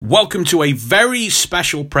welcome to a very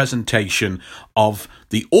special presentation of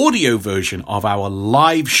the audio version of our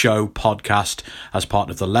live show podcast as part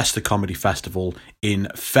of the Leicester Comedy Festival in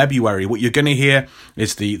February. What you're going to hear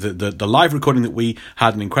is the live recording that we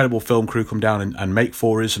had an incredible film crew come down and make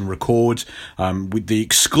for us and record. With the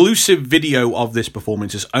exclusive video of this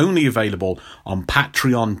performance is only available on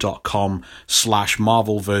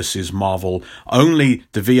patreon.com/Marvel vs. Marvel. Only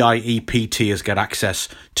the VIEPTers get access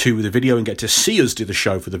to the video and get to see us do the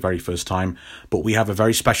show for the very first time. But we have a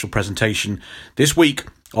very special presentation this week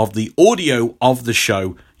of the audio of the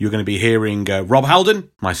show. You're going to be hearing Rob Halden,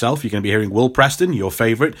 myself. You're going to be hearing Will Preston, your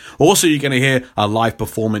favourite. Also, you're going to hear a live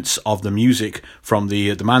performance of the music from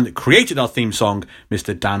the man that created our theme song,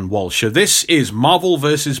 Mr. Dan Walsh. So this is Marvel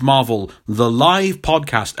vs. Marvel, the live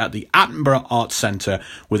podcast at the Attenborough Arts Centre,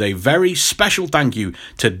 with a very special thank you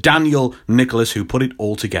to Daniel Nicholas, who put it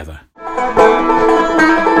all together.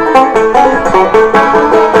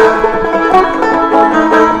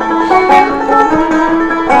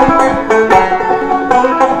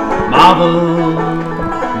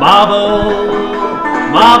 Marvel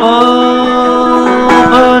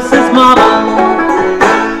versus Marvel.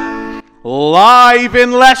 Live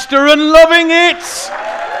in Leicester and loving it.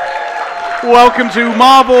 Welcome to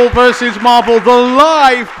Marvel versus Marvel, the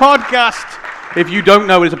live podcast. If you don't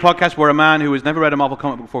know, it's a podcast where a man who has never read a Marvel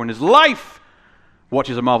comic book before in his life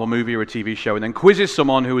watches a Marvel movie or a TV show and then quizzes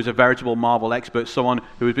someone who is a veritable Marvel expert, someone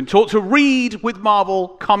who has been taught to read with Marvel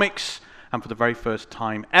comics. And for the very first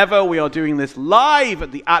time ever, we are doing this live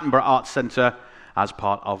at the Attenborough Arts Centre as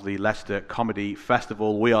part of the Leicester Comedy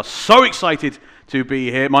Festival. We are so excited to be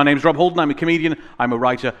here. My name's Rob Halden. I'm a comedian. I'm a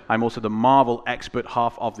writer. I'm also the Marvel expert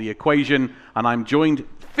half of the equation. And I'm joined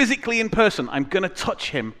physically in person, I'm going to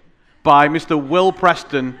touch him, by Mr. Will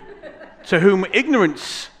Preston, to whom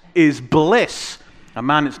ignorance is bliss. A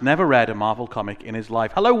man that's never read a Marvel comic in his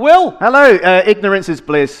life. Hello, Will. Hello. Ignorance is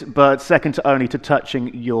bliss, but second to only to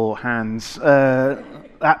touching your hands.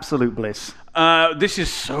 Absolute bliss. This is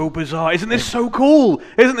so bizarre. Isn't this so cool?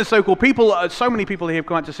 Isn't this so cool? People, so many people here have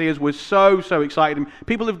come out to see us. We're so excited.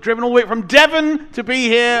 People have driven all the way from Devon to be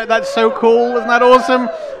here. That's so cool. Isn't that awesome?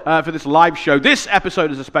 For this live show. This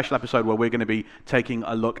episode is a special episode where we're going to be taking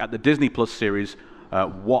a look at the Disney Plus series,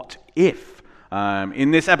 What If?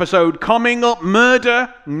 In this episode, coming up,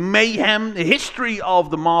 murder, mayhem, the history of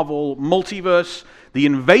the Marvel multiverse, the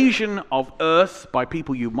invasion of Earth by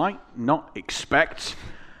people you might not expect,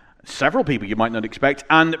 several people you might not expect,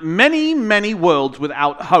 and many, many worlds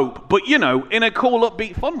without hope, but, you know, in a cool,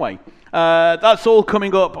 upbeat, fun way. That's all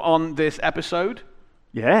coming up on this episode.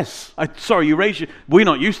 Yes. Sorry, you raised your... We're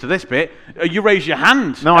not used to this bit. You raised your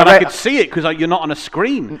hand, and I could see it because you're not on a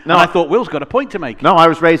screen. No, and I thought Will's got a point to make. No, I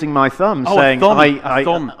was raising my thumb, saying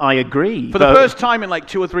I agree. For the first time in like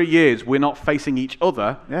 2 or 3 years, we're not facing each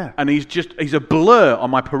other, and he's a blur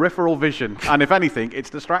on my peripheral vision, and if anything, it's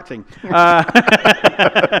distracting.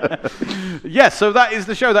 Yes, so that is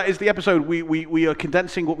the show. That is the episode. We are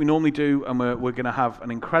condensing what we normally do, and we're going to have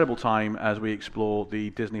an incredible time as we explore the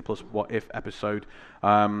Disney Plus What If episode.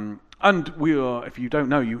 And we are, if you don't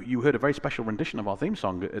know, you heard a very special rendition of our theme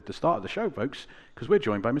song at the start of the show, folks, because we're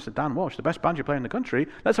joined by Mr. Dan Walsh, the best banjo player in the country.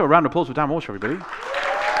 Let's have a round of applause for Dan Walsh, everybody.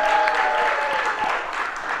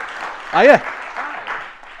 Yeah.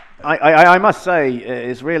 I must say,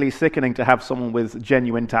 it's really sickening to have someone with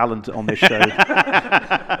genuine talent on this show.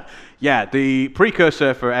 Yeah, the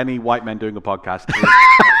precursor for any white men doing a podcast is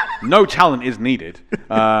no talent is needed.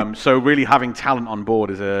 So really having talent on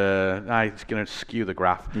board is it's going to skew the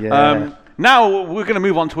graph. Yeah. Now we're going to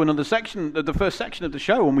move on to another section, the first section of the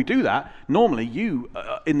show. When we do that, normally you,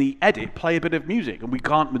 in the edit, play a bit of music, and we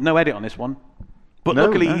can't, with no edit on this one. But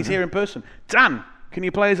luckily he's here in person. Dan, can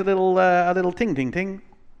you play us a little ting ting ting?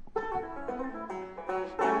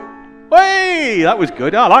 Hey, that was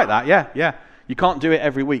good. I like that. Yeah. You can't do it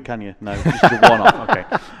every week, can you? No, just the one-off. Okay.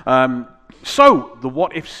 So, the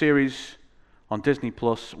What If series on Disney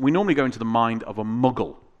Plus. We normally go into the mind of a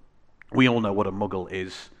muggle. We all know what a muggle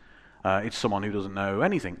is. It's someone who doesn't know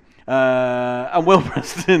anything. And Will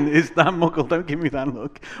Preston is that muggle. Don't give me that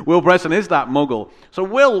look. Will Preston is that muggle. So,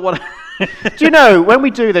 Will, what... Do you know, when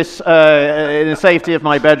we do this in the safety of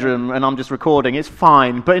my bedroom and I'm just recording, it's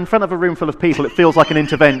fine. But in front of a room full of people, it feels like an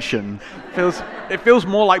intervention. It feels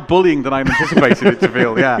more like bullying than I anticipated it to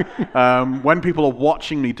feel, yeah. When people are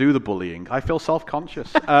watching me do the bullying, I feel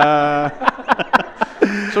self-conscious.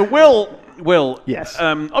 So, Will, yes.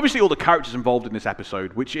 Obviously all the characters involved in this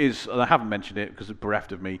episode, which is, and I haven't mentioned it because it's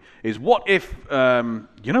bereft of me, is what if,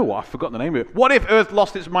 you know what, I've forgotten the name of it. What if Earth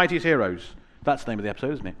lost its mightiest heroes? That's the name of the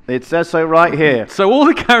episode, isn't it? It says so right here. So all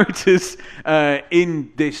the characters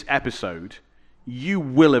in this episode, you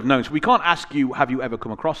will have known. So we can't ask you, have you ever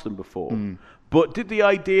come across them before? But did the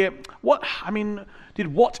idea,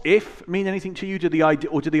 did What If mean anything to you? Did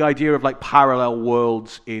the idea of like parallel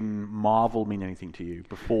worlds in Marvel mean anything to you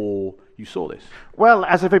before you saw this? Well,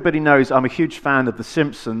 as everybody knows, I'm a huge fan of The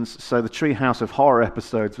Simpsons, so the Treehouse of Horror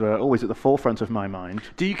episodes were always at the forefront of my mind.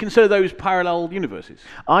 Do you consider those parallel universes?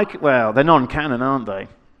 Well, they're non-canon, aren't they?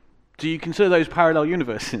 Do you consider those parallel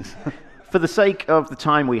universes? For the sake of the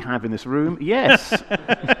time we have in this room, yes.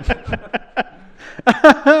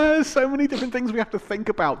 So many different things we have to think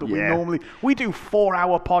about that we do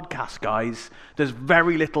 4-hour podcasts, guys. There's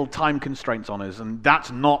very little time constraints on us, and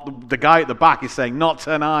that's not the guy at the back is saying, not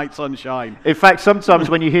tonight, sunshine. In fact, sometimes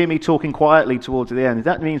when you hear me talking quietly towards the end,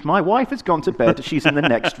 that means my wife has gone to bed. She's in the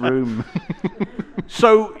next room.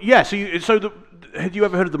 Had you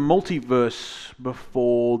ever heard of the multiverse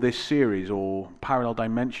before this series, or parallel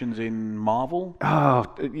dimensions in Marvel? Oh,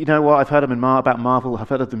 you know what? I've heard them about Marvel. I've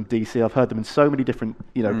heard of them DC. I've heard them in so many different,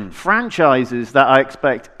 franchises that I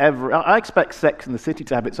expect Sex and the City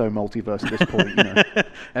to have its own multiverse at this point.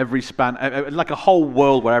 Every span, like a whole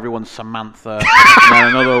world where everyone's Samantha, and then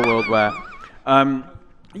another world where. I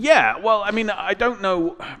don't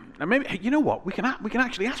know. Maybe you know what? We can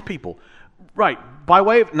actually ask people. Right, by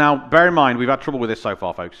way of, now bear in mind we've had trouble with this so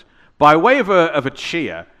far, folks. By way of a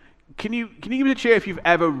cheer, can you give me a cheer if you've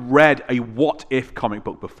ever read a What If comic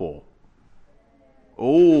book before?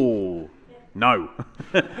 Oh, no.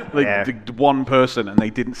 The one person, and they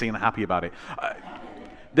didn't seem happy about it.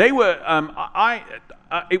 They were,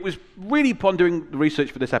 it was really upon doing the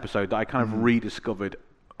research for this episode that I kind of rediscovered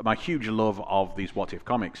my huge love of these What If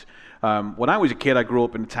comics. When I was a kid, I grew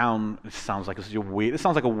up in a town. This sounds like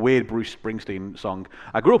a weird Bruce Springsteen song.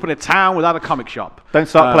 I grew up in a town without a comic shop. Don't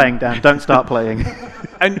start playing, Dan. Don't start playing.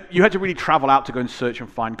 And you had to really travel out to go and search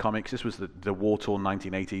and find comics. This was the war-torn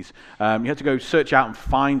 1980s. You had to go search out and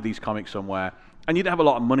find these comics somewhere. And you didn't have a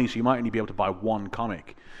lot of money, so you might only be able to buy one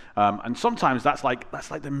comic. And sometimes that's like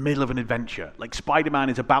the middle of an adventure. Like Spider-Man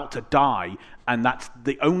is about to die, and that's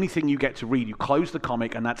the only thing you get to read. You close the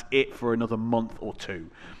comic, and that's it for another month or two.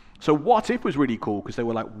 So What If was really cool because they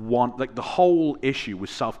were the whole issue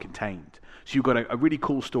was self-contained. So you got a really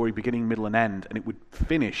cool story, beginning, middle, and end, and it would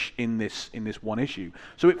finish in this one issue.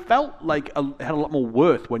 So it felt like it had a lot more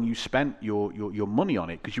worth when you spent your money on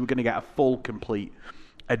it because you were going to get a full, complete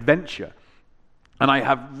adventure. And I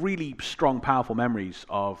have really strong, powerful memories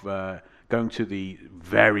of going to the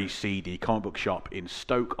very seedy comic book shop in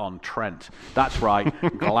Stoke-on-Trent. That's right,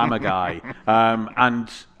 glamour guy, and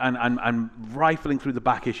rifling through the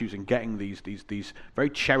back issues and getting these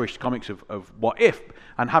very cherished comics of What If,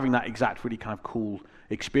 and having that exact really kind of cool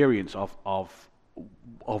experience of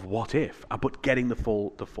What If, but getting the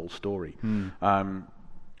full story. We're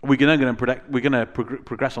going to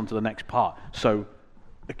progress on to the next part. So.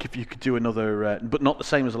 If you could do another, but not the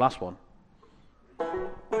same as the last one.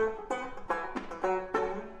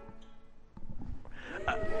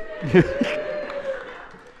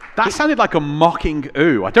 That sounded like a mocking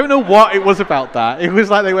ooh. I don't know what it was about that. It was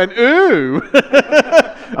like they went ooh.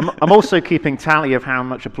 I'm also keeping tally of how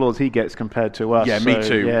much applause he gets compared to us. Yeah, me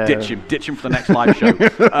too. Yeah. Ditch him for the next live show.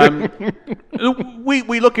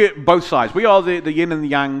 We look at both sides. We are the yin and the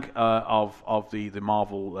yang of the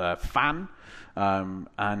Marvel fan.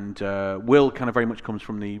 And Will kind of very much comes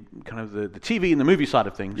from the TV and the movie side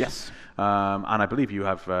of things. Yes. And I believe you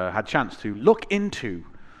have had chance to look into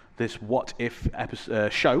this What If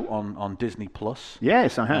show on Disney Plus.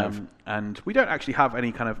 Yes, I have. And we don't actually have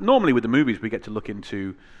any kind of, normally with the movies we get to look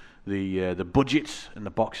into the budgets and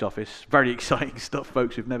the box office. Very exciting stuff,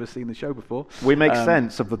 folks who've never seen the show before. We make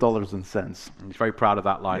sense of the dollars and cents. He's very proud of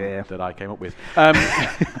that line that I came up with.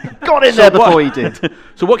 Got in there before he did.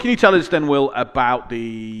 So what can you tell us then, Will, about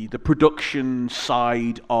the production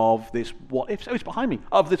side of this What If? Oh, it's behind me.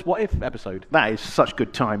 Of this What If episode. That is such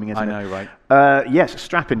good timing, isn't it? I know, right? Yes,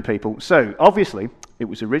 strap in, people. So, obviously, it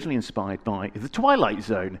was originally inspired by The Twilight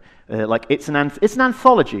Zone. It's an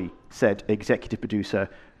anthology, said executive producer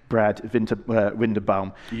Brad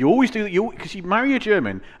Winderbaum. You always do that, because you marry a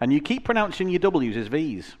German and you keep pronouncing your W's as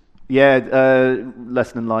V's. Yeah,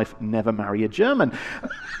 lesson in life, never marry a German.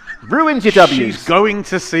 Ruins your W's. She's going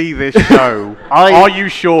to see this show. Are you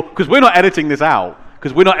sure? Because we're not editing this out.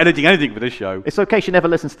 Because we're not editing anything for this show. It's okay, she never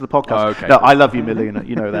listens to the podcast. Oh, okay. No, I love you, Melina,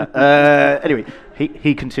 you know that. Anyway,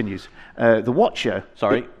 he continues. The Watcher...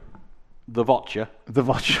 Sorry, The Watcher. The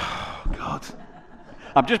Watcher. Oh, God.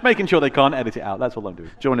 I'm just making sure they can't edit it out. That's all I'm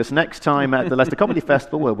doing. Join us next time at the Leicester Comedy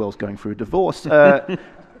Festival, where Will's going through a divorce. The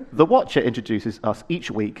Watcher introduces us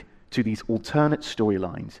each week to these alternate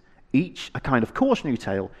storylines, each a kind of cautionary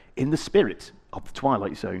tale in the spirit of The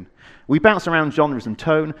Twilight Zone. We bounce around genres and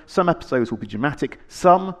tone. Some episodes will be dramatic,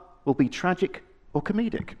 some will be tragic or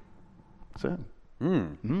comedic. So,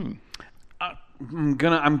 I'm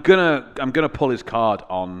gonna pull his card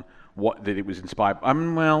on what that it was inspired.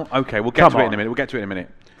 Well, okay, we'll get to it in a minute. We'll get to it in a minute.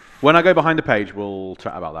 When I go behind the page, we'll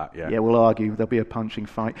chat about that. Yeah. Yeah, we'll argue. There'll be a punching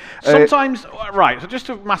fight. Sometimes, right. So just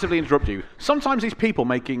to massively interrupt you, sometimes these people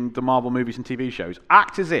making the Marvel movies and TV shows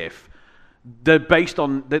act as if they're based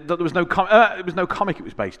on. There was no comic it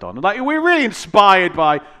was based on. Like we're really inspired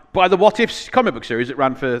by the What Ifs comic book series that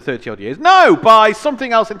ran for 30 odd years. No, by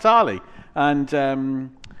something else entirely. And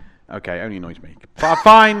okay, only annoys me.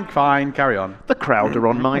 Fine, carry on. The crowd are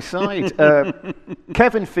on my side.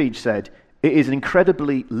 Kevin Feige said, "It is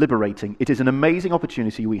incredibly liberating. It is an amazing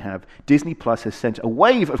opportunity we have. Disney Plus has sent a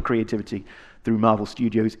wave of creativity through Marvel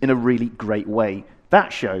Studios in a really great way.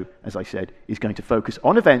 That show, as I said, is going to focus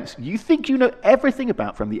on events you think you know everything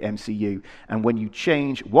about from the MCU, and when you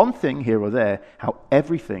change one thing here or there, how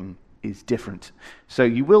everything is different. So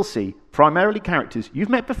you will see primarily characters you've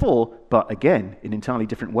met before, but again, in entirely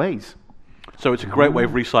different ways." So it's a great way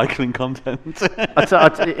of recycling content.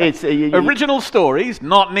 Original stories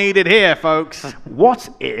not needed here, folks. What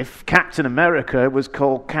if Captain America was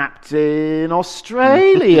called Captain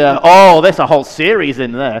Australia? Oh, there's a whole series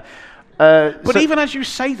in there. But even as you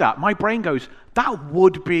say that, my brain goes, that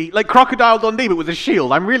would be like Crocodile Dundee, but with a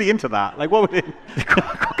shield. I'm really into that. Like, what would it?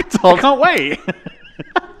 I can't wait.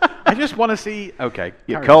 I just want to see. Okay,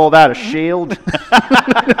 you call that a shield?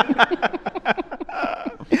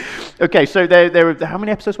 Okay, so there were how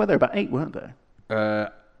many episodes were there? About 8, weren't there?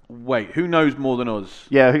 Wait, who knows more than us?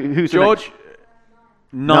 Yeah, who's George?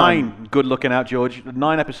 9. Good looking out, George.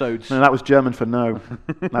 9 episodes. No, that was German for no.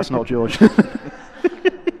 That's not George.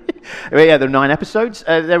 Yeah, there are 9 episodes.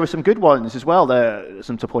 There were some good ones as well. There are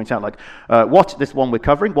some to point out, like this one we're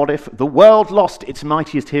covering. What if the world lost its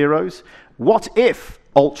mightiest heroes? What if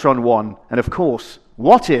Ultron won? And of course,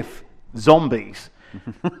 what if zombies?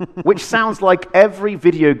 Which sounds like every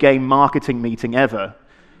video game marketing meeting ever.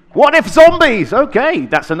 What if zombies? Okay,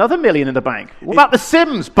 that's another $1 million in the bank. What about The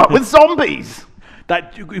Sims, but with zombies?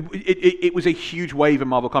 It was a huge wave in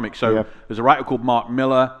Marvel Comics. So there's a writer called Mark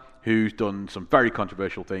Miller who's done some very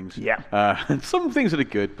controversial things. Yeah. And some things that are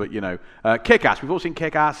good, but Kick-Ass. We've all seen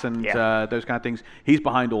Kick-Ass and those kind of things. He's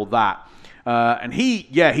behind all that. And he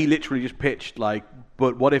literally just pitched like,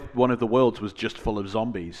 but what if one of the worlds was just full of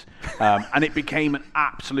zombies? And it became an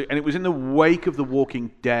absolute, and it was in the wake of The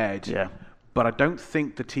Walking Dead. Yeah. But I don't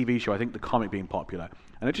think the TV show, I think the comic being popular.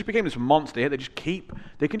 And it just became this monster hit.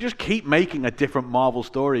 They can just keep making a different Marvel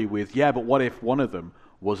story with, but what if one of them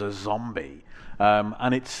was a zombie?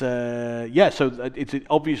 And it's, so it's an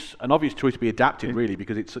obvious choice to be adapted, really,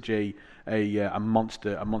 because it's such a monster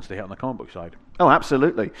hit on the comic book side. Oh,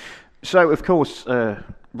 absolutely. So, of course,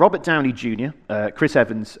 Robert Downey Jr., Chris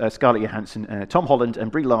Evans, Scarlett Johansson, Tom Holland,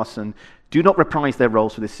 and Brie Larson do not reprise their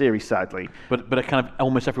roles for this series, sadly. But kind of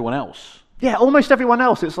almost everyone else. Yeah, almost everyone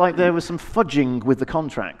else. It's like there was some fudging with the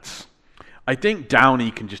contracts. I think Downey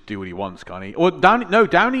can just do what he wants, can't he? Or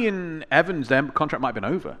Downey and Evans, their contract might have been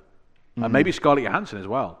over. Maybe Scarlett Johansson as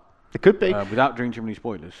well. It could be. Without doing too many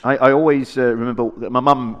spoilers. I always remember that my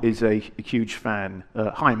mum is a huge fan.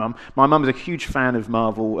 Hi, Mum. My mum is a huge fan of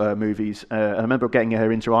Marvel movies. I remember getting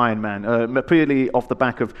her into Iron Man, purely off the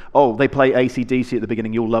back of, they play AC/DC at the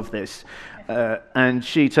beginning, you'll love this. And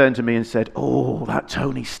she turned to me and said, "Oh, that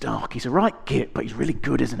Tony Stark, he's a right git, but he's really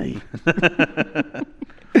good, isn't he?"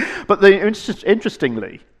 But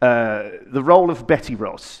interestingly, the role of Betty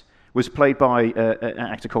Ross was played by an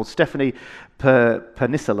actor called Stephanie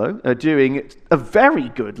Pernicello, doing a very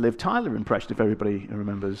good Liv Tyler impression, if everybody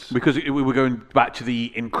remembers. Because we were going back to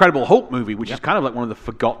the Incredible Hulk movie, which is kind of like one of the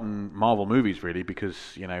forgotten Marvel movies, really,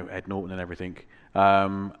 because, Ed Norton and everything.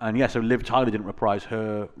 So Liv Tyler didn't reprise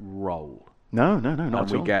her role. No, not at all.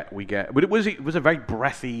 We get, but it was a very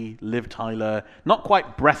breathy Liv Tyler, not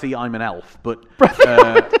quite breathy I'm an elf, but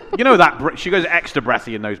she goes extra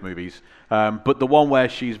breathy in those movies. But the one where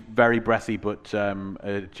she's very breathy, but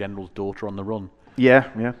a general's daughter on the run.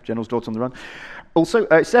 Yeah, general's daughter on the run. Also,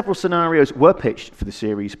 several scenarios were pitched for the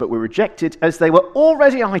series, but were rejected as they were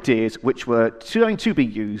already ideas which were going to be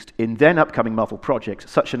used in then upcoming Marvel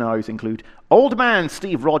projects. Such scenarios include Old Man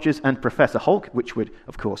Steve Rogers and Professor Hulk, which would,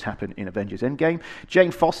 of course, happen in Avengers Endgame.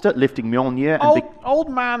 Jane Foster lifting Mjolnir. Old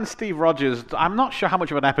Man Steve Rogers, I'm not sure how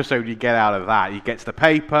much of an episode you get out of that. He gets the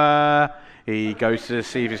paper, He goes to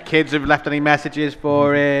see if his kids have left any messages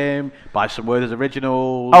for him, buys some Werther's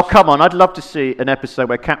Originals. Oh, come on. I'd love to see an episode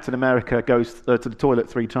where Captain America goes to the toilet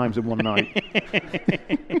 3 times in one night.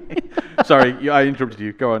 Sorry, I interrupted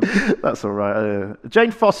you. Go on. That's all right.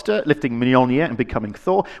 Jane Foster lifting Mjolnir and becoming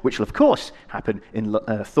Thor, which will, of course, happen in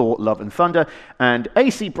Thor, Love and Thunder. And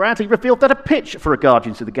A.C. Bradley revealed that a pitch for a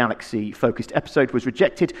Guardians of the Galaxy-focused episode was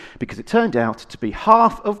rejected because it turned out to be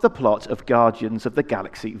half of the plot of Guardians of the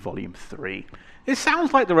Galaxy Volume 3. It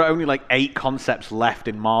sounds like there are only like 8 concepts left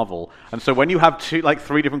in Marvel, and so when you have 3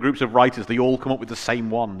 different groups of writers, they all come up with the same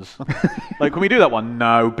ones. Like, can we do that one?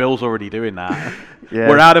 No, Bill's already doing that. Yeah.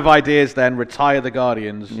 We're out of ideas then, retire the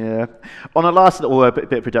Guardians. Yeah. On a last little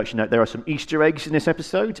bit of production note, there are some Easter eggs in this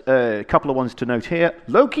episode. A couple of ones to note here.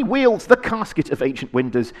 Loki wields the casket of ancient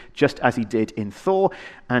wonders just as he did in Thor,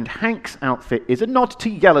 and Hank's outfit is a nod to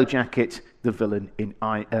Yellow Jacket, the villain in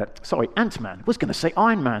Ant-Man. I was going to say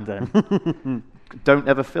Iron Man then. Don't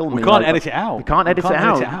ever film me. We can't edit it out. We can't edit it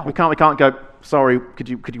out. We can't go, sorry, could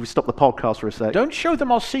you stop the podcast for a sec? Don't show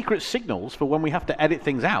them our secret signals for when we have to edit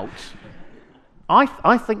things out.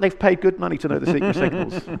 I think they've paid good money to know the secret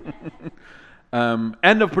signals.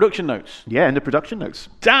 End of production notes. Yeah, end of production notes.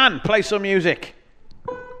 Dan, play some music.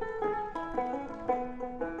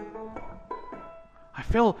 I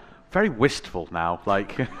feel very wistful now,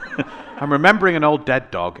 like I'm remembering an old dead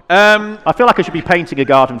dog. I feel like I should be painting a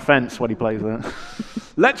garden fence when he plays that.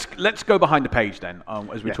 Let's go behind the page then,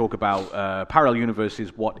 as we talk about parallel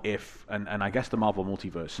universes, what if, and I guess the Marvel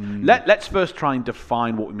multiverse. Let's first try and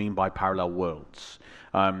define what we mean by parallel worlds.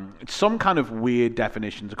 Some kind of weird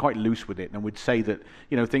definitions are quite loose with it, and we'd say that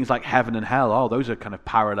things like heaven and hell, those are kind of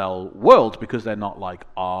parallel worlds because they're not like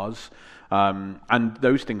ours. And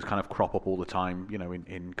those things kind of crop up all the time,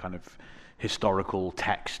 in kind of historical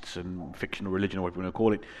texts and fictional religion, or whatever you want to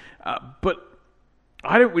call it. But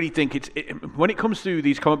I don't really think when it comes to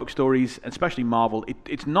these comic book stories, especially Marvel,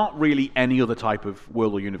 it's not really any other type of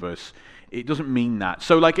world or universe. It doesn't mean that.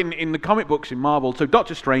 So like in the comic books in Marvel, so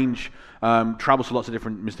Doctor Strange travels to lots of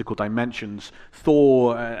different mystical dimensions.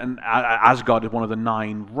 Thor and Asgard is one of the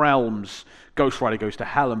 9 realms. Ghost Rider goes to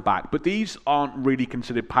hell and back. But these aren't really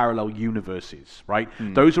considered parallel universes, right?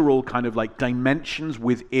 Those are all kind of like dimensions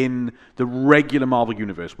within the regular Marvel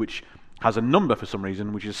universe, which has a number for some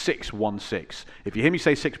reason, which is 616. If you hear me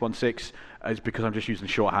say 616, it's because I'm just using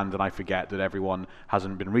shorthand and I forget that everyone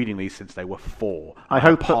hasn't been reading these since they were 4. I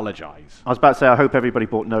apologize. I was about to say, I hope everybody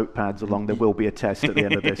bought notepads along. There will be a test at the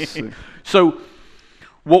end of this. So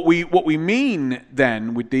what we mean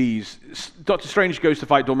then with these, Doctor Strange goes to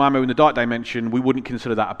fight Dormammu in the Dark Dimension. We wouldn't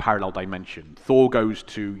consider that a parallel dimension. Thor goes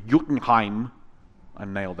to Jotunheim. I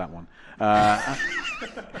nailed that one.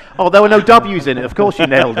 There were no W's in it. Of course you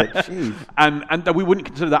nailed it. Jeez. And we wouldn't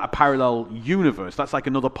consider that a parallel universe. That's like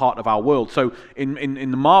another part of our world. So in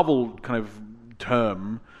the Marvel kind of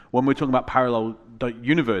term, when we're talking about parallel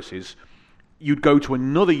universes, you'd go to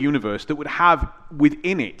another universe that would have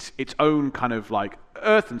within it its own kind of like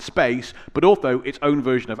Earth and space, but also its own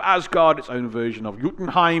version of Asgard, its own version of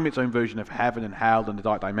Jotunheim, its own version of heaven and hell and the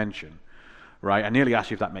Dark Dimension. Right? I nearly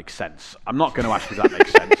asked you if that makes sense. I'm not going to ask you if that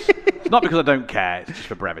makes sense. It's not because I don't care, it's just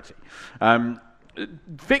for brevity.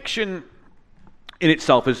 Fiction in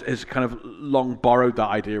itself has kind of long borrowed that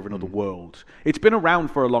idea of another world. It's been around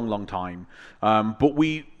for a long, long time. But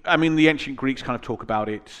the ancient Greeks kind of talk about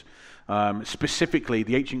it. Specifically,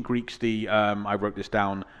 the ancient Greeks, I wrote this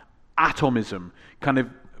down, atomism, kind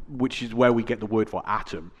of, which is where we get the word for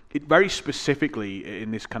atom. It very specifically,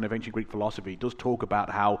 in this kind of ancient Greek philosophy, does talk about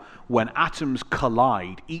how when atoms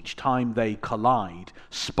collide, each time they collide,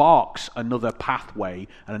 sparks another pathway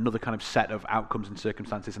and another kind of set of outcomes and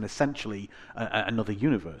circumstances, and essentially another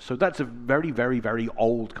universe. So that's a very, very, very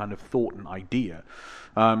old kind of thought and idea.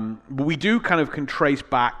 But we do kind of can trace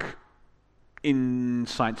back in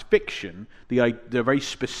science fiction the very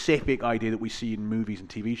specific idea that we see in movies and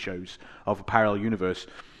TV shows of a parallel universe.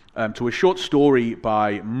 To a short story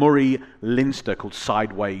by Murray Leinster called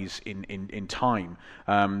Sideways in Time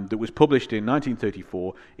that was published in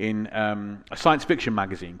 1934 in a science fiction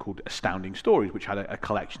magazine called Astounding Stories, which had a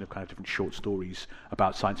collection of kind of different short stories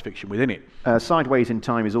about science fiction within it. Sideways in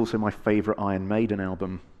Time is also my favourite Iron Maiden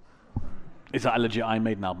album. Is that a legit Iron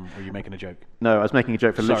Maiden album, or are you making a joke? No, I was making a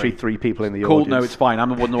joke for literally 3 people in the audience. No, it's fine.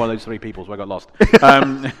 I'm one of those 3 people, so I got lost.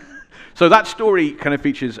 So that story kind of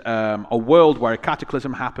features a world where a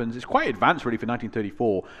cataclysm happens. It's quite advanced, really, for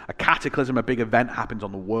 1934. A cataclysm, a big event happens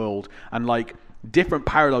on the world, and like different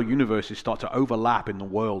parallel universes start to overlap in the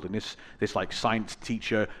world. And this like science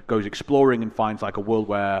teacher goes exploring and finds like a world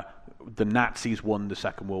where the Nazis won the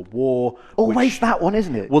Second World War. Always that one,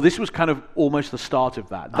 isn't it? Well, this was kind of almost the start of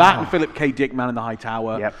that. That and Philip K. Dick, Man in the High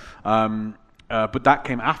Tower. Yep. But that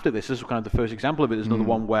came after this. This was kind of the first example of it. There's another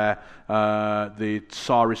one where the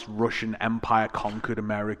Tsarist Russian Empire conquered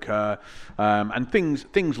America, and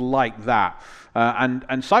things like that.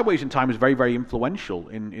 And Sideways in Time is very, very influential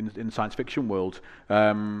in the science fiction world.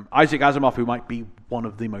 Isaac Asimov, who might be one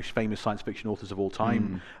of the most famous science fiction authors of all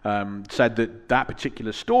time, said that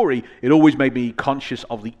particular story, it always made me conscious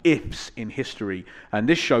of the ifs in history. And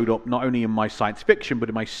this showed up not only in my science fiction, but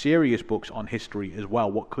in my serious books on history as well.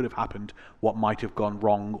 What could have happened, what might have gone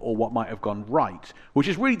wrong, or what might have gone right, which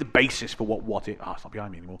is really the basis for what if, it's not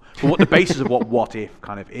behind me anymore, but what the basis of what if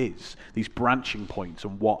kind of is, these branching points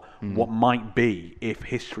and what might be if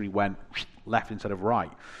history went left instead of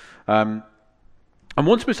right. And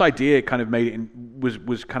once this idea kind of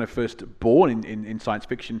was kind of first born in science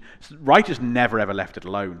fiction, writers never ever left it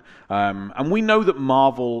alone. And we know that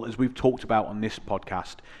Marvel, as we've talked about on this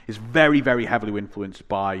podcast, is very, very heavily influenced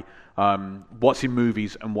by what's in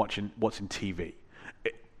movies and what's in TV.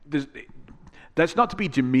 That's not to be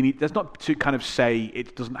demeaning. That's not to kind of say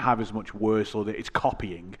it doesn't have as much worse or that it's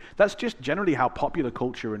copying. That's just generally how popular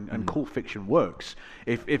culture and cool fiction works.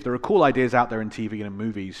 If there are cool ideas out there in TV and in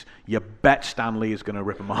movies, you bet Stan Lee is going to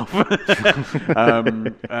rip them off.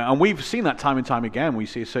 And we've seen that time and time again. We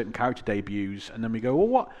see a certain character debuts, and then we go, well,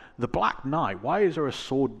 what? The Black Knight? Why is there a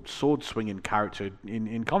sword swinging character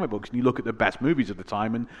in comic books? And you look at the best movies of the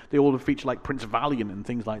time, and they all feature like Prince Valiant and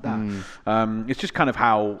things like that. It's just kind of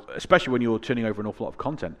how, especially when you're turning over an awful lot of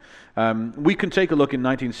content. We can take a look in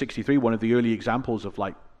 1963, one of the early examples of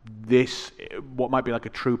like this, what might be like a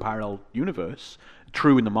true parallel universe,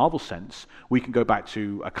 true in the Marvel sense. We can go back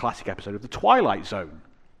to a classic episode of The Twilight Zone.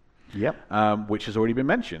 Yep. Which has already been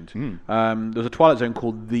mentioned. There's a Twilight Zone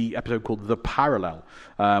episode called The Parallel,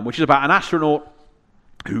 which is about an astronaut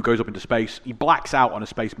who goes up into space. He blacks out on a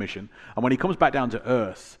space mission, and when he comes back down to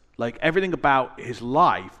Earth, like everything about his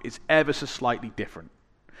life is ever so slightly different.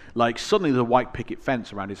 Like suddenly there's a white picket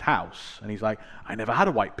fence around his house, and he's like, I never had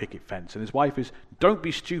a white picket fence. And his wife is, don't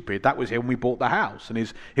be stupid, that was here when we bought the house. And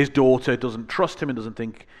his daughter doesn't trust him and doesn't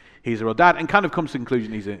think he's a real dad, and kind of comes to the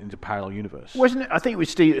conclusion he's into a parallel universe. Wasn't it? I think it was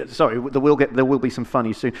Steve. Sorry, there will be some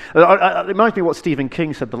funny soon. It reminds me of what Stephen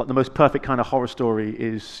King said. The most perfect kind of horror story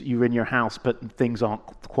is you're in your house, but things aren't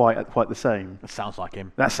quite the same. That sounds like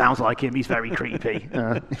him. That sounds like him. He's very creepy.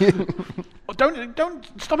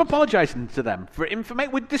 Don't stop apologising to them for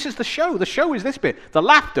information. This is the show. The show is this bit. The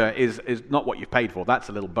laughter is not what you've paid for. That's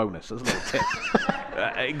a little bonus. That's a little tip.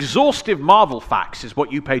 Exhaustive Marvel facts is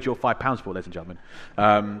what you paid your £5 for, ladies and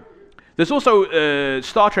gentlemen. There's also a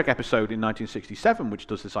Star Trek episode in 1967 which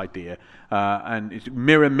does this idea, and it's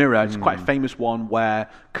Mirror, Mirror. It's quite a famous one where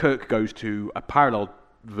Kirk goes to a parallel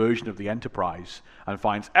version of the Enterprise and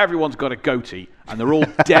finds everyone's got a goatee and they're all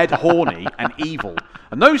dead horny and evil.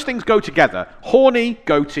 And those things go together. Horny,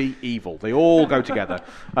 goatee, evil. They all go together.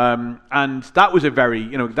 And that was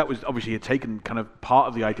that was obviously had taken kind of part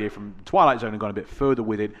of the idea from Twilight Zone and gone a bit further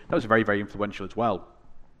with it. That was very, very influential as well.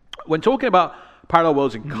 When talking about parallel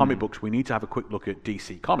worlds in comic books, we need to have a quick look at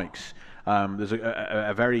DC Comics. There's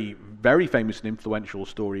a very, very famous and influential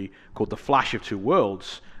story called The Flash of Two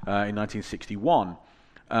Worlds in 1961.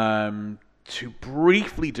 To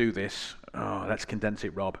briefly do this, let's condense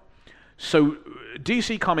it, Rob. So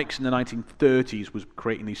DC Comics in the 1930s was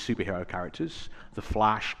creating these superhero characters, The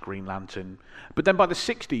Flash, Green Lantern, but then by the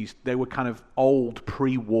 60s they were kind of old,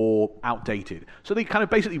 pre-war, outdated. So they kind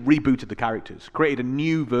of basically rebooted the characters, created a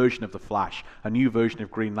new version of The Flash, a new version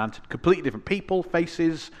of Green Lantern, completely different people,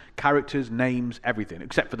 faces, characters, names, everything,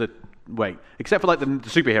 except for like the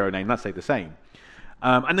superhero name, that stayed the same.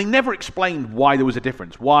 And they never explained why there was a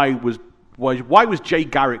difference. Why was Jay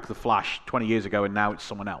Garrick the Flash 20 years ago and now it's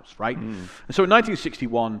someone else, right? And so in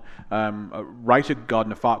 1961, writer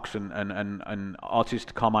Gardner Fox and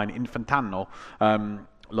artist Carmine Infantino,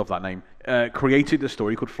 love that name, created a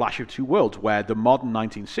story called Flash of Two Worlds, where the modern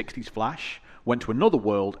 1960s Flash went to another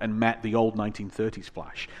world and met the old 1930s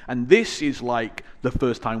Flash. And this is like the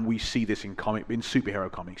first time we see this in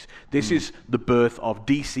superhero comics. This is the birth of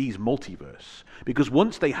DC's multiverse. Because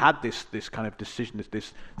once they had this kind of decision,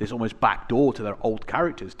 this almost backdoor to their old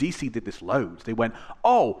characters, DC did this loads. They went,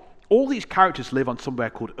 all these characters live on somewhere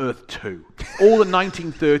called Earth 2. All the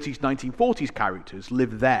 1930s, 1940s characters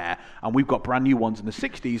live there, and we've got brand new ones in the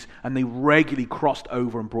 60s, and they regularly crossed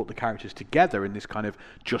over and brought the characters together in this kind of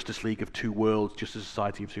Justice League of Two Worlds, Justice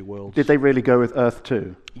Society of Two Worlds. Did they really go with Earth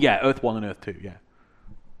 2? Yeah, Earth 1 and Earth 2, yeah.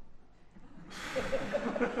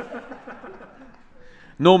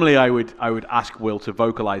 Normally, I would ask Will to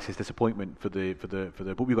vocalize his disappointment for the.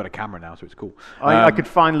 But we've got a camera now, so it's cool. I could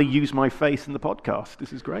finally use my face in the podcast.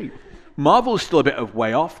 This is great. Marvel's still a bit of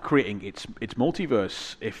way off creating its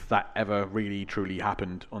multiverse, if that ever really truly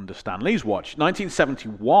happened under Stan Lee's watch.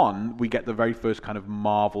 1971, we get the very first kind of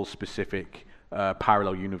Marvel-specific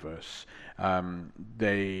parallel universe. Roy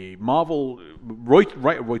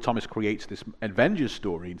Thomas creates this Avengers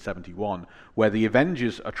story in 71, where the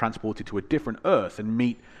Avengers are transported to a different Earth and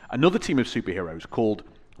meet another team of superheroes called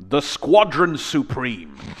the Squadron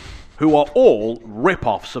Supreme, who are all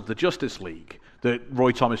rip-offs of the Justice League that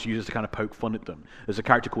Roy Thomas uses to kind of poke fun at them. There's a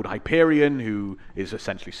character called Hyperion, who is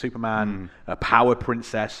essentially Superman. Power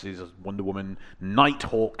Princess is Wonder Woman.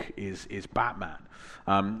 Nighthawk is Batman.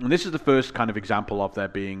 And this is the first kind of example of there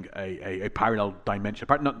being a parallel dimension.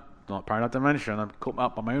 Not parallel dimension, I'm caught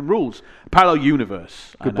up on my own rules. Parallel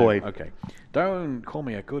universe. Good boy. Okay. Don't call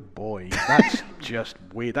me a good boy. That's just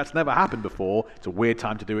weird. That's never happened before. It's a weird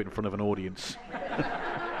time to do it in front of an audience.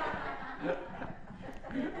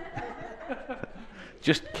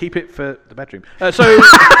 Just keep it for the bedroom. As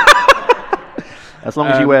long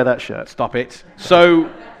as you wear that shirt. Stop it. So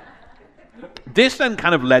this then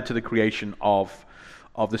kind of led to the creation of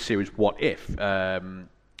the series What If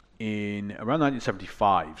in around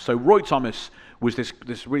 1975. So Roy Thomas was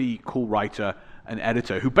this really cool writer and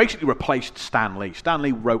editor who basically replaced Stan Lee. Stan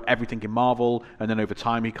Lee wrote everything in Marvel, and then over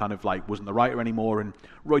time he kind of like wasn't the writer anymore, and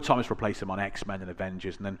Roy Thomas replaced him on X-Men and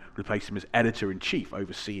Avengers, and then replaced him as editor-in-chief,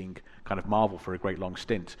 overseeing kind of Marvel for a great long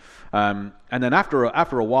stint. And then after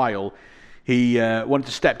a while, he wanted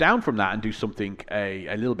to step down from that and do something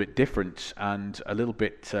a little bit different and a little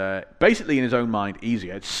bit, basically in his own mind,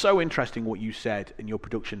 easier. It's so interesting what you said in your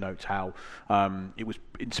production notes, how it was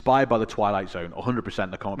inspired by the Twilight Zone.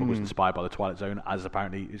 100% the comic book was inspired by the Twilight Zone, as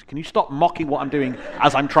apparently is. Can you stop mocking what I'm doing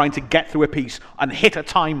as I'm trying to get through a piece and hit a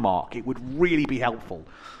time mark? It would really be helpful.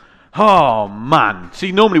 Oh, man.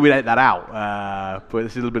 See, normally we'd edit that out, but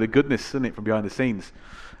there's a little bit of goodness, isn't it, from behind the scenes.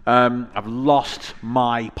 I've lost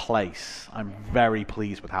my place. I'm very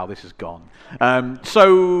pleased with how this has gone.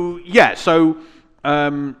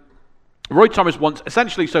 Roy Thomas wants,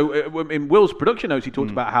 essentially, in Will's production notes, he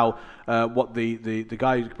talked about how what the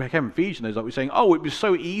guy, Kevin Feige, knows, like, was saying, oh, it was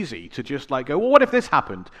so easy to just like go, well, what if this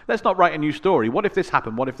happened? Let's not write a new story. What if this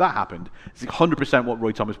happened? What if that happened? It's 100% what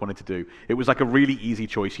Roy Thomas wanted to do. It was like a really easy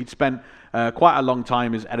choice. He'd spent quite a long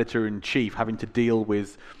time as editor-in-chief having to deal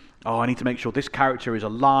with, I need to make sure this character is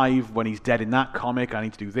alive when he's dead in that comic. I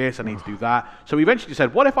need to do this, I need to do that. So he eventually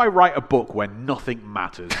said, what if I write a book where nothing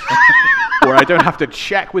matters? Where I don't have to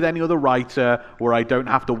check with any other writer, where I don't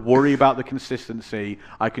have to worry about the consistency.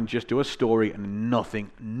 I can just do a story and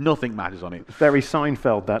nothing matters on it. Very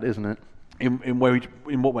Seinfeld, that, isn't it? In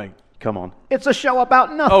what way? Come on. It's a show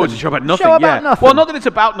about nothing. Oh, it's a show about nothing, nothing. Well, not that it's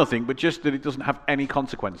about nothing, but just that it doesn't have any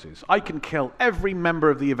consequences. I can kill every member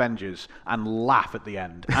of the Avengers and laugh at the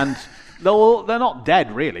end. And they're not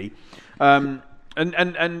dead, really. And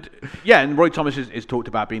Roy Thomas is talked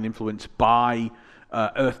about being influenced by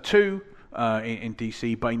Earth 2, in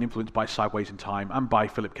DC, being influenced by Sideways in Time and by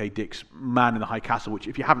Philip K. Dick's Man in the High Castle, which,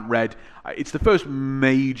 if you haven't read, it's the first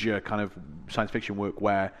major kind of science fiction work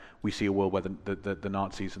where we see a world where the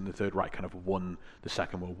Nazis and the Third Reich kind of won the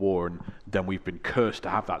Second World War, and then we've been cursed to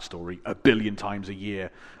have that story 1 billion times a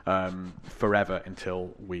year forever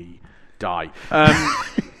until we die.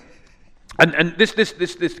 And this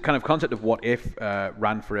kind of concept of what if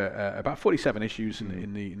ran for about 47 issues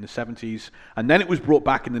in the 70s, and then it was brought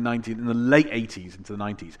back in the late 80s into the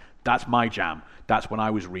 90s. That's my jam. That's when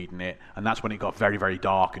I was reading it, and that's when it got very, very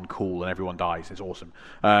dark and cool, and everyone dies. It's awesome.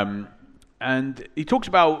 And he talks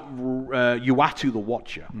about Uatu the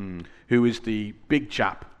Watcher, who is the big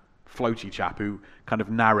chap, floaty chap, who kind of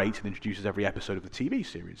narrates and introduces every episode of the TV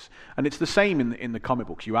series. And it's the same in the comic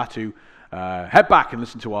books. Uatu, head back and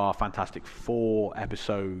listen to our fantastic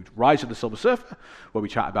 4-episode Rise of the Silver Surfer, where we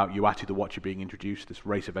chat about Uatu the Watcher being introduced, this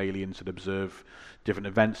race of aliens that observe different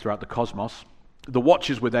events throughout the cosmos. The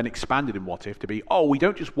Watchers were then expanded in What If to be, we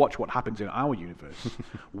don't just watch what happens in our universe.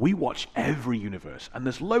 We watch every universe, and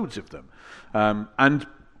there's loads of them. And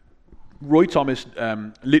Roy Thomas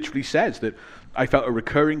literally says that I felt a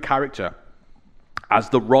recurring character as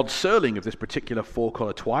the Rod Serling of this particular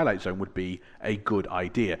 4-color Twilight Zone would be a good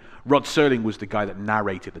idea. Rod Serling was the guy that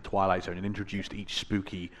narrated the Twilight Zone and introduced each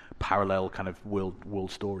spooky parallel kind of world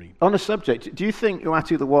story. On a subject, do you think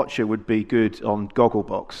Uatu the Watcher would be good on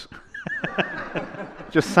Gogglebox?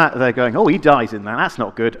 Just sat there going, he dies in that. That's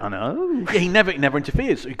not good. I know. Yeah, he never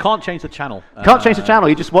interferes. He can't change the channel. Can't change the channel.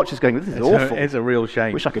 He just watches going, this is awful. It's a real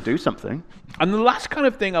shame. Wish I could do something. And the last kind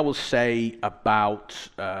of thing I will say about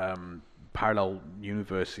parallel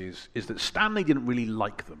universes is that Stan Lee didn't really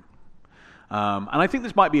like them. And I think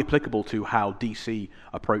this might be applicable to how DC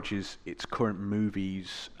approaches its current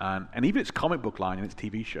movies and even its comic book line and its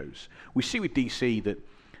TV shows. We see with DC that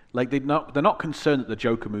they're not concerned that the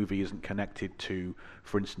Joker movie isn't connected to,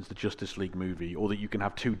 for instance, the Justice League movie, or that you can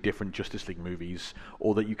have two different Justice League movies,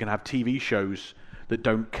 or that you can have TV shows that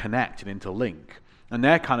don't connect and interlink. And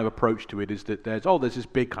their kind of approach to it is that there's this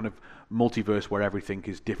big kind of multiverse where everything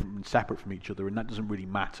is different and separate from each other, and that doesn't really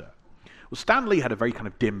matter. Well, Stan Lee had a very kind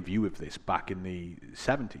of dim view of this back in the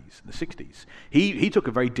 70s, the 60s. He took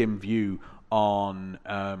a very dim view on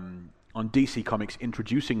DC Comics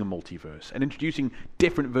introducing a multiverse and introducing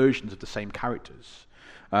different versions of the same characters.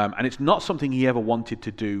 And it's not something he ever wanted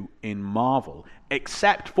to do in Marvel,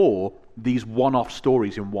 except for these one-off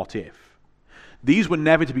stories in What If. These were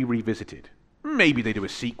never to be revisited. Maybe they do a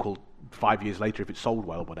sequel 5 years later if it sold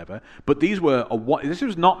well, whatever. But this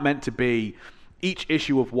was not meant to be. Each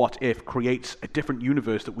issue of What If creates a different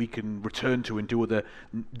universe that we can return to and do other.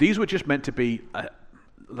 These were just meant to be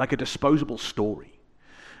like a disposable story.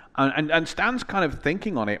 And Stan's kind of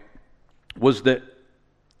thinking on it was that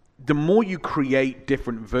the more you create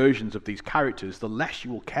different versions of these characters, the less you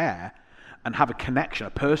will care and have a connection, a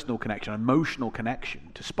personal connection, an emotional connection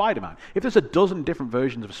to Spider-Man. If there's a dozen different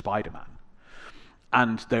versions of Spider-Man,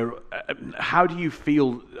 and how do you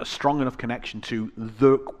feel a strong enough connection to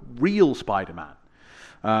the real Spider-Man?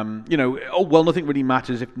 Nothing really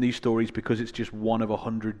matters in these stories because it's just one of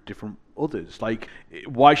 100 different others. Like,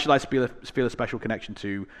 why should I feel a special connection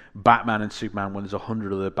to Batman and Superman when there's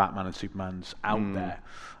 100 other Batman and Supermans out there?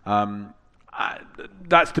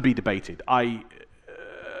 That's to be debated. I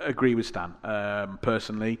agree with Stan,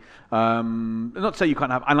 personally. Not to say you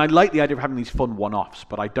can't have... And I like the idea of having these fun one-offs,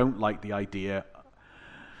 but I don't like the idea...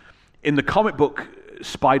 In the comic book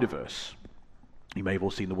Spider-Verse, you may have all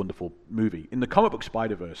seen the wonderful movie. In the comic book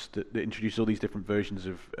Spider-Verse, that introduces all these different versions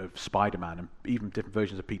of Spider-Man and even different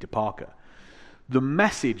versions of Peter Parker, the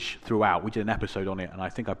message throughout, we did an episode on it, and I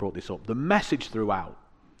think I brought this up, the message throughout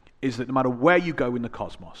is that no matter where you go in the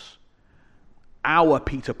cosmos, our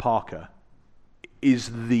Peter Parker is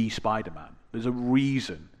the Spider-Man. There's a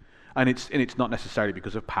reason. And it's not necessarily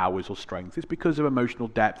because of powers or strength. It's because of emotional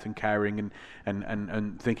depth and caring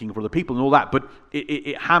and thinking of other people and all that. But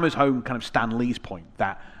it hammers home kind of Stan Lee's point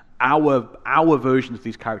that our versions of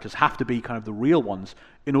these characters have to be kind of the real ones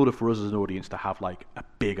in order for us as an audience to have like a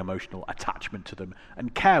big emotional attachment to them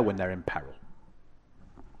and care when they're in peril.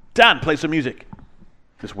 Dan, play some music.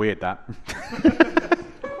 It's weird, that.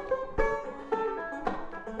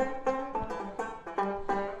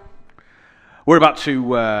 We're about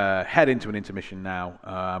to head into an intermission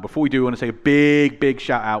now. Before we do, I want to say a big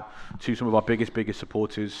shout out to some of our biggest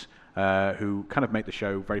supporters who kind of make the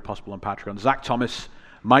show very possible on Patreon. Zach Thomas,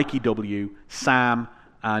 Mikey W, Sam,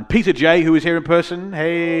 and Peter J, who is here in person.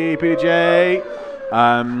 Hey, Peter J.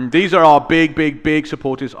 These are our big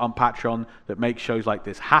supporters on Patreon that make shows like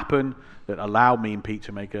this happen, that allow me and Pete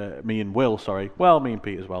to make me and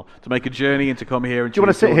Pete as well, to make a journey and to come here. And do you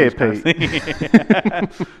want to sit here, Pete?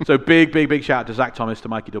 So big shout out to Zach Thomas, to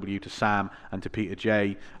Mikey W, to Sam, and to Peter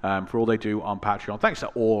J for all they do on Patreon. Thanks to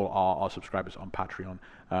all our subscribers on Patreon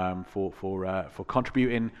for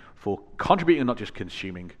contributing, and not just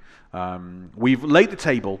consuming. We've laid the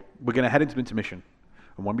table. We're going to head into intermission,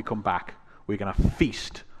 and when we come back, we're going to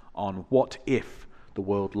feast on what if the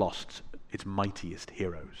world lost its mightiest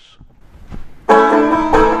heroes.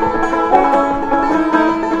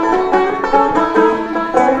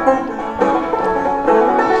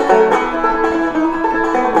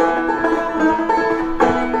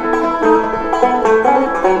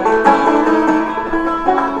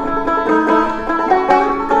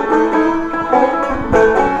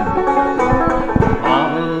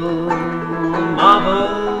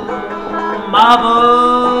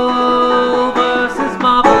 Marvel versus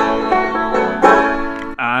Marvel.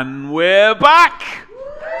 And we're back.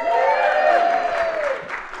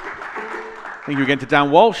 Thank you again to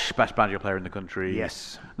Dan Walsh, best banjo player in the country.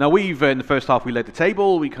 Yes. Now in the first half we led the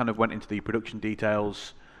table. We kind of went into the production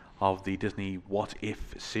details of the Disney What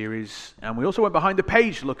If series, and we also went behind the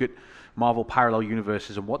page to look at Marvel parallel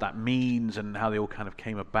universes and what that means and how they all kind of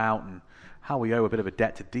came about and how we owe a bit of a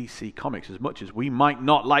debt to DC Comics, as much as we might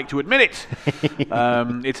not like to admit it.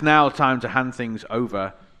 It's now time to hand things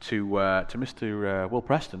over to Mr. Will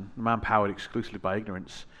Preston, the man powered exclusively by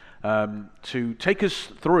ignorance, to take us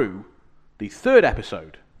through the third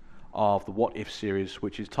episode of the What If series,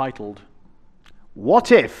 which is titled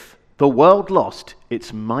What If the World Lost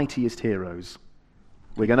Its Mightiest Heroes?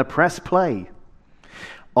 We're going to press play.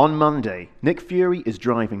 On Monday, Nick Fury is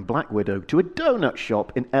driving Black Widow to a donut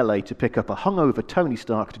shop in LA to pick up a hungover Tony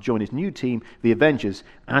Stark to join his new team, the Avengers,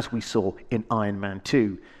 as we saw in Iron Man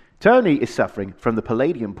 2. Tony is suffering from the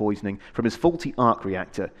palladium poisoning from his faulty arc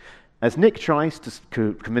reactor. As Nick tries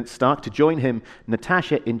to convince Stark to join him,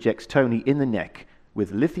 Natasha injects Tony in the neck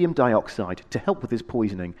with lithium dioxide to help with his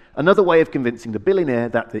poisoning. Another way of convincing the billionaire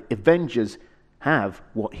that the Avengers have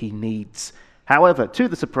what he needs. However, to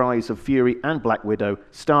the surprise of Fury and Black Widow,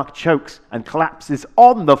 Stark chokes and collapses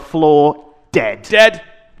on the floor, dead. Dead.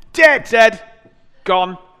 Dead. Dead.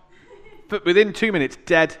 Gone. But within 2 minutes,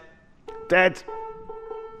 dead. Dead.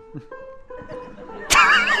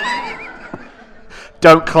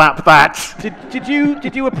 Don't clap that. Did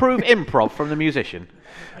you approve improv from the musician?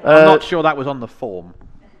 I'm not sure that was on the form.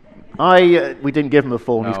 We didn't give him a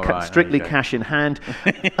form. He's right, strictly okay. cash in hand.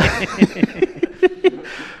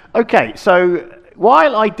 Okay, so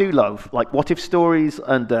while I do love like what if stories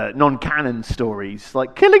and non-canon stories,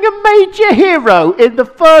 like killing a major hero in the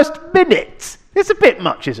first minute, it's a bit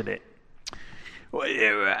much, isn't it?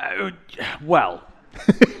 Well,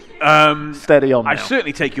 Steady on now. I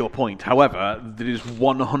certainly take your point. However, that is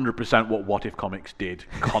 100% what If Comics did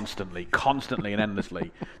constantly and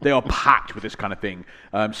endlessly. They are packed with this kind of thing.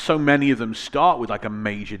 So many of them start with like a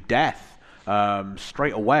major death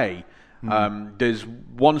straight away. There's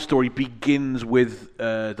one story begins with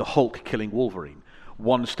the Hulk killing Wolverine.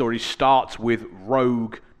 One story starts with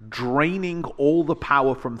Rogue draining all the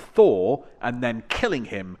power from Thor and then killing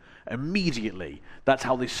him immediately. That's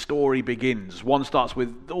how this story begins. One starts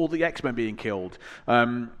with all the X-Men being killed.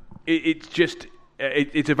 It's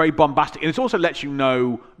a very bombastic, and it also lets you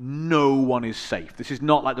know no one is safe. This is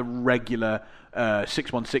not like the regular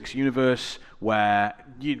 616 universe where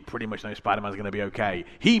you pretty much know Spider-Man's going to be okay.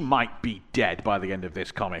 He might be dead by the end of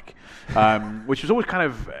this comic, which was always kind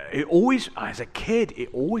of, as a kid, it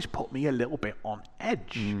always put me a little bit on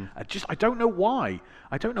edge. I don't know why.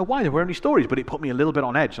 There were only stories, but it put me a little bit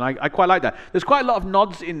on edge, and I quite like that. There's quite a lot of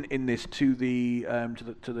nods in this to the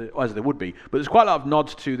as there would be, but there's quite a lot of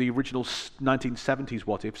nods to the original 1970s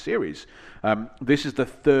What If series. This is the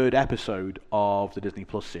third episode of the Disney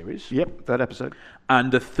Plus series. Yep, third episode.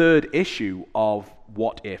 And the third issue of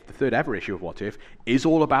What If, the third ever issue of What If, is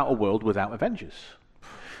all about a world without Avengers.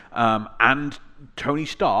 And Tony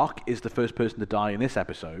Stark is the first person to die in this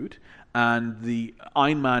episode, and the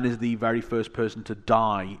Iron Man is the very first person to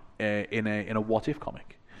die in a What If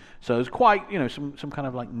comic. So there's quite, some kind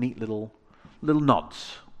of like neat little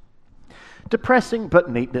nods. Depressing but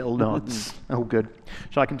neat little nods. Oh, good.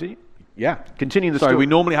 Shall I continue? Yeah. Continue the Sorry, story. we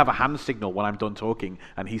normally have a hand signal when I'm done talking,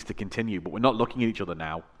 and he's to continue, but we're not looking at each other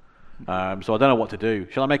now. So I don't know what to do.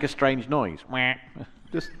 Shall I make a strange noise?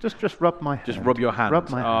 Just rub my hand. Just rub your hand. Rub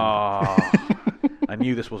my hand. Oh, I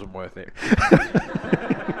knew this wasn't worth it.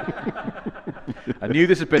 I knew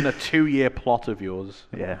this had been a 2-year plot of yours.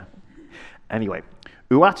 Yeah. Anyway,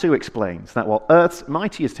 Uatu explains that while Earth's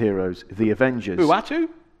mightiest heroes, the Avengers... Uatu?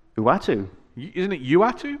 Uatu? Isn't it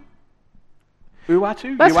Uatu?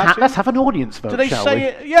 Uatu? Let's have an audience vote, Do they shall say we?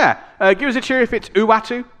 it? Yeah. Give us a cheer if it's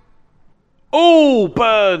Uatu. Oh,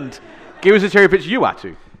 burned. Give us a cheer if it's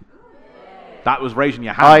Uatu. That was raising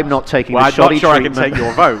your hand. I'm not taking the shoddy I'm not sure treatment. I can take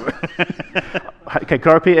your vote. Okay,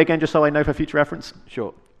 can I repeat it again just so I know for future reference?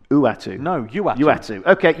 Sure. Uatu. No, Uatu. Uatu.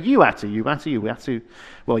 Okay, Uatu.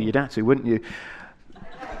 Well, you'd have to, wouldn't you?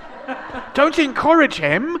 Don't encourage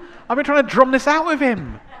him. I've been trying to drum this out of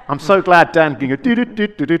him. I'm so glad Dan can go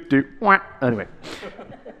do-do-do-do-do-do. Anyway,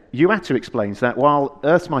 Uatu explains that while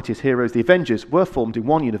Earth's mightiest heroes, the Avengers, were formed in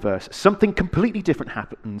one universe, something completely different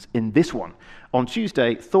happens in this one. On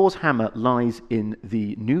Tuesday, Thor's hammer lies in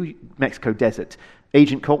the New Mexico desert.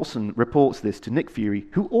 Agent Coulson reports this to Nick Fury,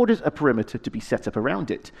 who orders a perimeter to be set up around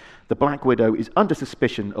it. The Black Widow is under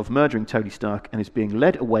suspicion of murdering Tony Stark and is being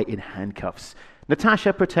led away in handcuffs.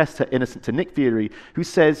 Natasha protests her innocence to Nick Fury, who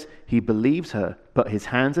says he believes her, but his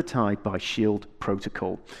hands are tied by S.H.I.E.L.D.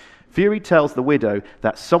 protocol. Fury tells the Widow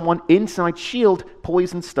that someone inside S.H.I.E.L.D.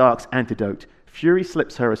 poisoned Stark's antidote. Fury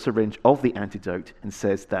slips her a syringe of the antidote and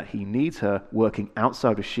says that he needs her working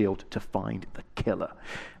outside of S.H.I.E.L.D. to find the killer.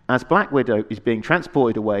 As Black Widow is being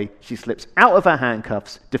transported away, she slips out of her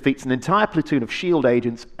handcuffs, defeats an entire platoon of S.H.I.E.L.D.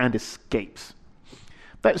 agents, and escapes.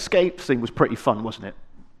 That escape scene was pretty fun, wasn't it?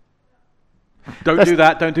 Don't do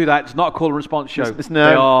that. It's not a call and response show. It's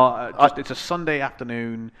no. It's a Sunday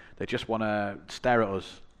afternoon. They just want to stare at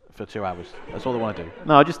us for 2 hours. That's all they want to do.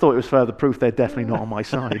 No, I just thought it was further proof they're definitely not on my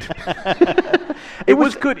side. It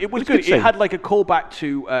was good. It was good. scene. It had like a callback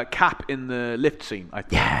to Cap in the lift scene, I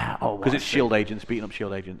think. Yeah, because it's Shield agents beating up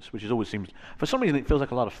Shield agents, which always seems, for some reason, it feels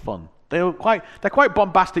like a lot of fun. They're quite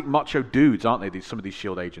bombastic, macho dudes, aren't they? Some of these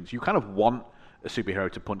Shield agents. You kind of want a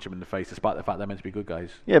superhero to punch them in the face, despite the fact they're meant to be good guys.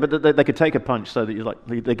 Yeah, but they could take a punch so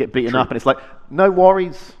that they get beaten up, and it's like, no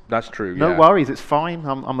worries. That's true. No worries, it's fine.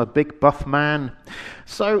 I'm a big buff man.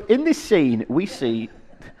 So in this scene, we see.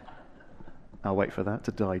 I'll wait for that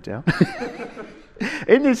to die down.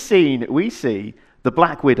 In this scene, we see the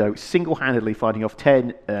Black Widow single-handedly fighting off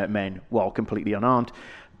 10 men while completely unarmed.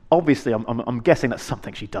 Obviously, I'm guessing that's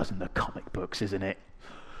something she does in the comic books, isn't it?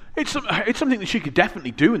 It's something that she could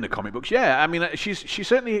definitely do in the comic books. Yeah, I mean, she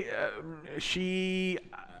certainly she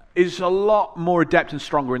is a lot more adept and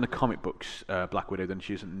stronger in the comic books, Black Widow, than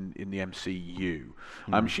she is in the MCU.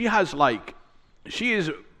 She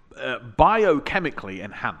is biochemically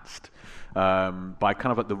enhanced. By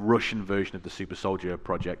kind of like the Russian version of the Super Soldier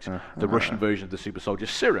Project, the Russian version of the Super Soldier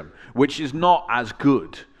Serum, which is not as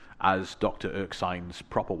good as Dr. Erskine's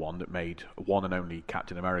proper one that made one and only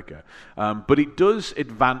Captain America. But it does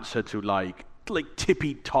advance her to like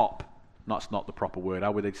tippy top. That's not the proper word.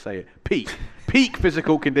 How would they say it? Peak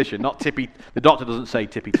physical condition, not tippy. The doctor doesn't say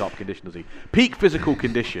tippy top condition, does he? Peak physical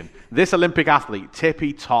condition. This Olympic athlete,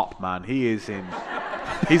 tippy top, man. He is in.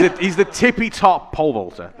 He's the tippy top pole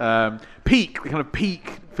vaulter. Peak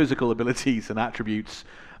physical abilities and attributes,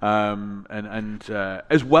 and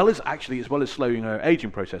as well as slowing her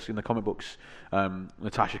aging process. In the comic books,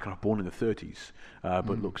 Natasha's kind of born in the 30s,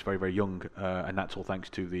 but looks very, very young, and that's all thanks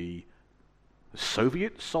to the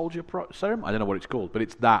Soviet soldier serum. I don't know what it's called, but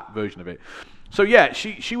it's that version of it. So yeah,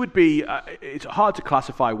 she would be. It's hard to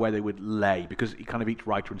classify where they would lay because kind of each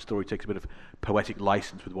writer and story takes a bit of poetic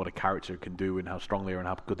license with what a character can do and how strong they are and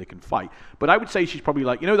how good they can fight. But I would say she's probably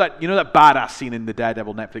like that badass scene in the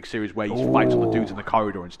Daredevil Netflix series where he fights all the dudes in the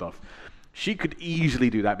corridor and stuff. She could easily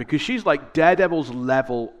do that because she's like Daredevil's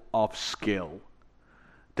level of skill.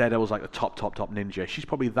 Daredevil's like the top ninja. She's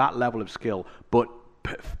probably that level of skill, but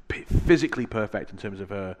physically perfect in terms of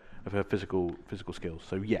her physical skills.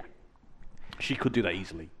 So yeah. She could do that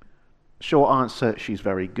easily. Short answer, she's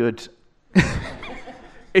very good.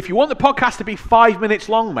 If you want the podcast to be 5 minutes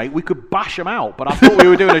long, mate, we could bash them out, but I thought we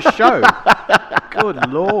were doing a show.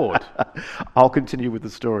 Good Lord. I'll continue with the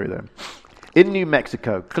story then. In New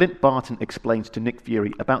Mexico, Clint Barton explains to Nick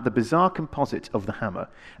Fury about the bizarre composite of the hammer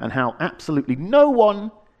and how absolutely no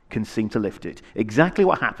one can seem to lift it. Exactly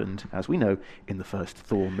what happened, as we know, in the first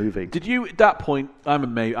Thor movie. Did you, at that point, I'm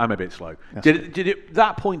a bit slow. At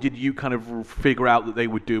that point, did you kind of figure out that they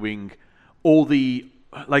were doing all the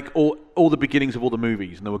beginnings of all the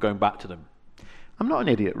movies and they were going back to them? I'm not an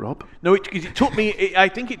idiot, Rob. No, it took me. I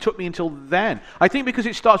think it took me until then. I think because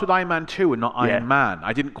it starts with Iron Man 2 and not Iron Man.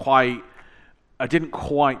 I didn't quite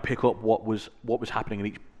pick up what was happening in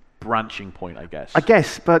each branching point, I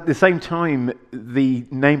guess. But at the same time, the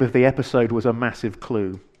name of the episode was a massive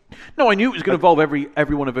clue. No, I knew it was going to involve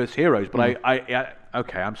every one of Earth's heroes, but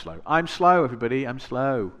okay, I'm slow. I'm slow, everybody. I'm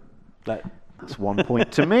slow. That's 1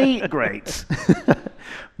 point to me. Great.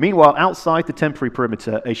 Meanwhile, outside the temporary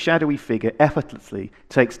perimeter, a shadowy figure effortlessly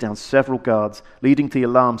takes down several guards, leading to the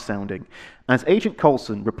alarm sounding. As Agent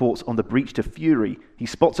Coulson reports on the breach to Fury, he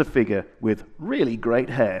spots a figure with really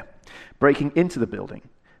great hair breaking into the building.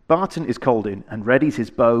 Barton is called in and readies his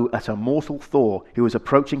bow at a mortal Thor who is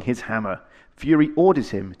approaching his hammer. Fury orders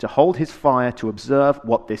him to hold his fire to observe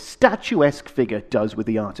what this statuesque figure does with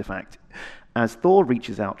the artifact. As Thor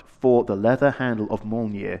reaches out for the leather handle of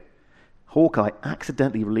Mjolnir, Hawkeye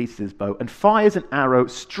accidentally releases his bow and fires an arrow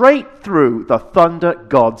straight through the Thunder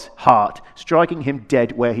God's heart, striking him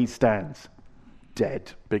dead where he stands.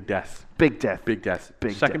 Dead. Big death. Big death. Big death.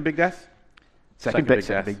 Big Second big death? Second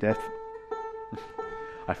big death.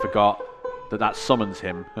 I forgot that summons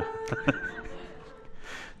him.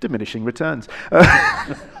 Diminishing returns. No,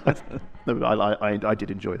 I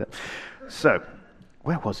did enjoy that. So,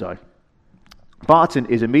 where was I? Barton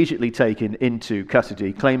is immediately taken into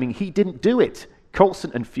custody, claiming he didn't do it.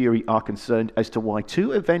 Coulson and Fury are concerned as to why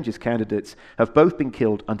two Avengers candidates have both been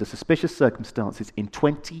killed under suspicious circumstances in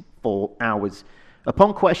 24 hours.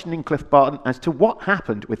 Upon questioning Cliff Barton as to what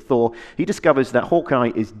happened with Thor, he discovers that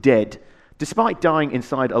Hawkeye is dead. Despite dying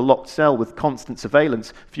inside a locked cell with constant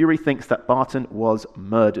surveillance, Fury thinks that Barton was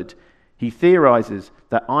murdered. He theorizes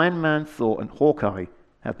that Iron Man, Thor, and Hawkeye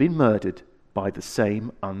have been murdered by the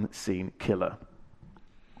same unseen killer.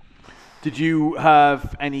 Did you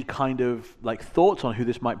have any kind of like thoughts on who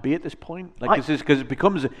this might be at this point? Like,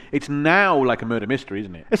 because it's now like a murder mystery,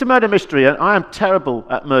 isn't it? It's a murder mystery, and I am terrible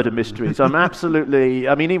at murder mysteries. I'm absolutely.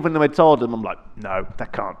 I mean, even when I told them, I'm like, no,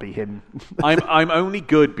 that can't be him. I'm only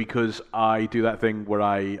good because I do that thing where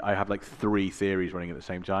I have like 3 theories running at the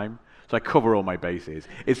same time. So I cover all my bases.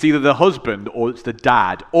 It's either the husband, or it's the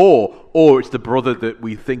dad, or it's the brother that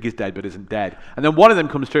we think is dead but isn't dead. And then one of them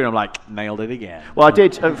comes through, and I'm like, nailed it again. Well, I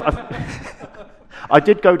did. I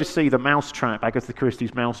did go to see the Mousetrap, Agatha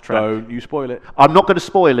Christie's Mousetrap. Don't you spoil it. I'm not going to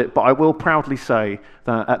spoil it, but I will proudly say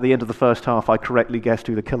that at the end of the first half, I correctly guessed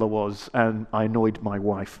who the killer was, and I annoyed my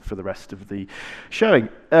wife for the rest of the showing.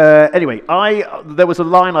 Anyway, there was a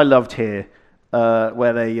line I loved here.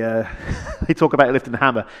 Where they talk about lifting the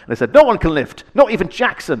hammer, and they said, no one can lift, not even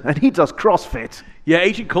Jackson, and he does CrossFit. Yeah,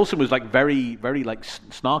 Agent Coulson was like very, very like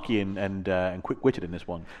snarky and quick-witted in this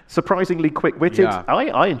one. Surprisingly quick-witted. Yeah.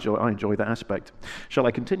 I enjoy that aspect. Shall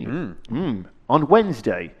I continue? On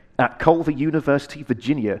Wednesday, at Culver University,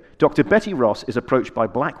 Virginia, Dr. Betty Ross is approached by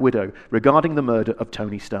Black Widow regarding the murder of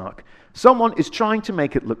Tony Stark. Someone is trying to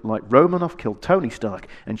make it look like Romanoff killed Tony Stark,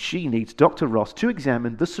 and she needs Dr. Ross to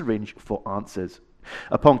examine the syringe for answers.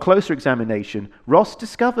 Upon closer examination, Ross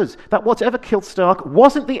discovers that whatever killed Stark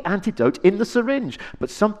wasn't the antidote in the syringe,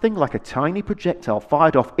 but something like a tiny projectile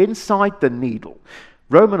fired off inside the needle.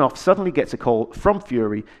 Romanoff suddenly gets a call from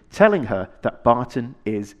Fury telling her that Barton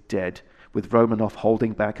is dead, with Romanoff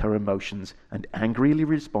holding back her emotions and angrily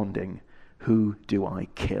responding, "Who do I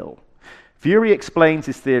kill?" Fury explains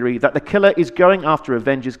his theory that the killer is going after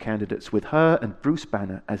Avengers candidates, with her and Bruce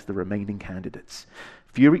Banner as the remaining candidates.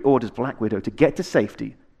 Fury orders Black Widow to get to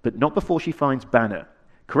safety, but not before she finds Banner.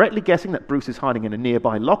 Correctly guessing that Bruce is hiding in a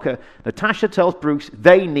nearby locker, Natasha tells Bruce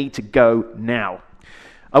they need to go now.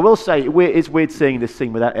 I will say, it's weird seeing this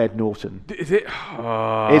scene without Ed Norton. Is it?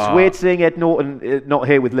 It's weird seeing Ed Norton not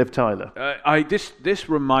here with Liv Tyler. This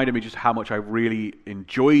reminded me just how much I really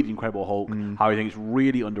enjoyed Incredible Hulk, how I think it's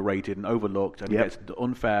really underrated and overlooked and gets the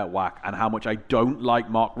unfair whack, and how much I don't like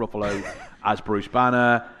Mark Ruffalo as Bruce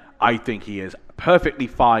Banner. I think he is perfectly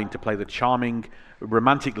fine to play the charming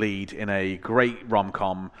romantic lead in a great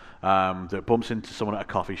rom-com that bumps into someone at a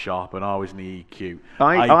coffee shop, and isn't he cute?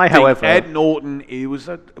 I think however, Ed Norton was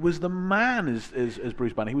the man as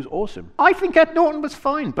Bruce Banner. He was awesome. I think Ed Norton was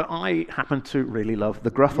fine, but I happen to really love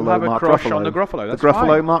the Gruffalo You have Mark a crush Ruffalo. on the Gruffalo. That's the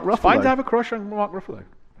Gruffalo fine. Mark Ruffalo. It's fine to have a crush on Mark Ruffalo,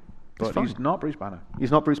 but fine. he's not Bruce Banner.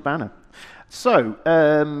 He's not Bruce Banner. So,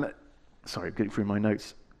 sorry, getting through my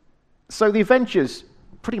notes. So the Avengers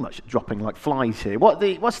pretty much dropping like flies here.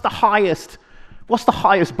 What's the highest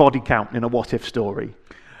body count in a What If story?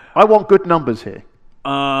 I want good numbers here.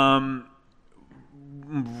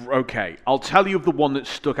 Okay, I'll tell you of the one that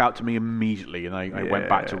stuck out to me immediately, and I went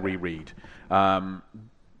back to reread.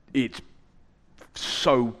 It's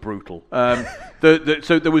so brutal.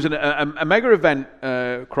 So there was a mega event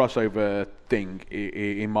crossover thing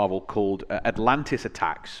in Marvel called Atlantis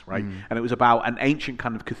Attacks, right? And it was about an ancient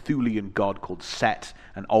kind of Cthulian god called Set,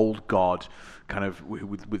 an old god, kind of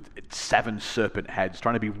with 7 serpent heads,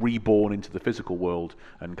 trying to be reborn into the physical world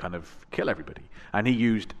and kind of kill everybody. And he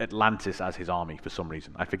used Atlantis as his army for some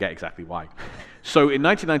reason. I forget exactly why. So in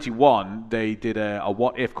 1991, they did a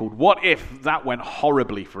What If called What If That Went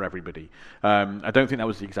Horribly for Everybody. I don't think that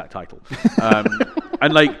was the exact title.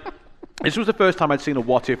 And like, this was the first time I'd seen a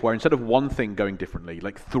What If where instead of one thing going differently,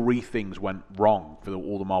 like 3 things went wrong for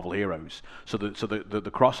all the Marvel heroes. So the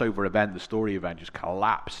crossover event, the story event, just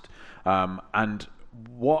collapsed. And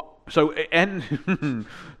what? So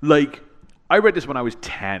like, I read this when I was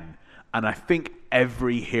 10, and I think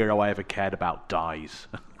every hero I ever cared about dies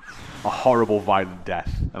a horrible, violent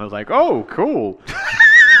death. And I was like, oh, cool.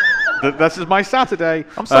 This is my Saturday.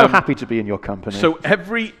 I'm so happy to be in your company. So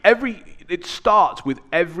it starts with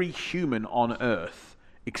every human on Earth,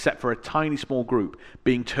 except for a tiny small group,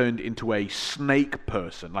 being turned into a snake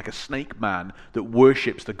person, like a snake man that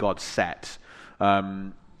worships the god Set.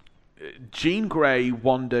 Jean Grey,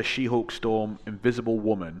 Wanda, She-Hulk, Storm, Invisible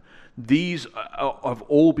Woman, these have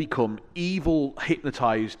all become evil,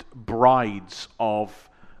 hypnotized brides of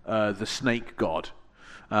the snake god,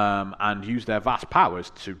 and use their vast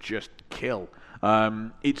powers to just kill.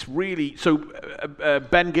 It's really... So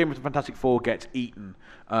Ben Grimm from the Fantastic Four gets eaten.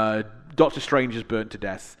 Doctor Strange is burnt to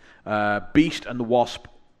death. Beast and the Wasp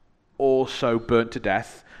also burnt to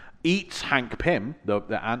death. Eats Hank Pym,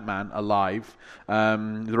 the Ant-Man, alive.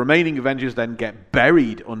 The remaining Avengers then get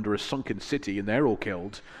buried under a sunken city, and they're all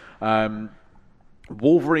killed.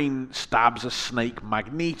 Wolverine stabs a snake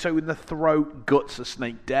Magneto in the throat, guts a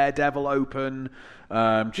snake Daredevil open.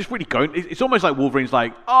 Just really going. It's almost like Wolverine's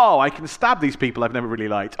like, oh, I can stab these people I've never really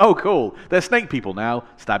liked. Oh, cool. They're snake people now.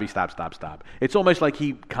 Stabby, stab, stab, stab. It's almost like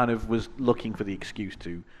he kind of was looking for the excuse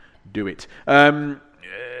to do it. Yeah,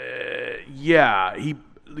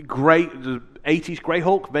 the 80s Grey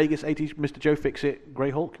Hulk, Vegas 80s Mr. Joe Fixit,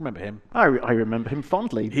 Grey Hulk. Remember him? I remember him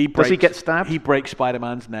fondly. Does he get stabbed? He breaks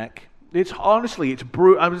Spider-Man's neck. It's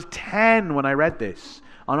brutal. I was 10 when I read this.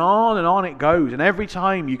 And on it goes. And every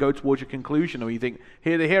time you go towards your conclusion or you think,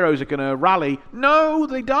 here the heroes are going to rally, no,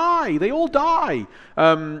 they die. They all die.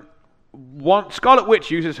 Scarlet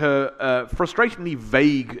Witch uses her frustratingly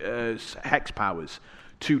vague hex powers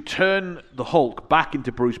to turn the Hulk back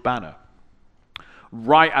into Bruce Banner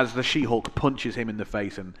right as the She-Hulk punches him in the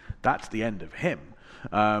face, and that's the end of him.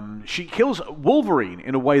 She kills Wolverine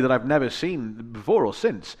in a way that I've never seen before or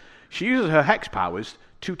since. She uses her hex powers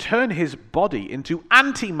to turn his body into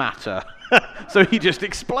antimatter, so he just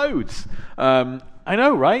explodes. I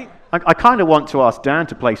know, right? I kind of want to ask Dan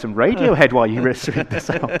to play some Radiohead while you read this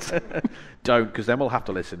out. Don't, because then we'll have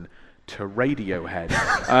to listen to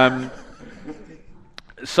Radiohead.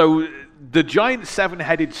 So the giant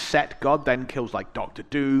seven-headed Set god then kills like Doctor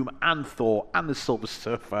Doom and Thor and the Silver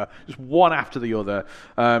Surfer, just one after the other.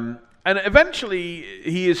 And eventually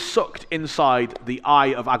he is sucked inside the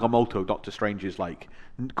Eye of Agamotto, Doctor Strange's like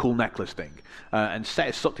cool necklace thing. And Set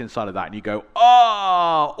is sucked inside of that, and you go,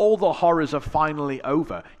 oh, all the horrors are finally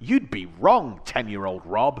over. You'd be wrong, 10-year-old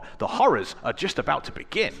Rob. The horrors are just about to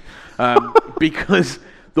begin. Because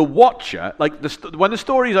the Watcher, like when the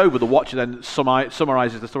story's over, the Watcher then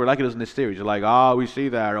summarizes the story like it does in this series. You're like, we see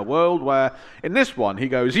there a world where, in this one, he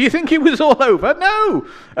goes, you think it was all over? No!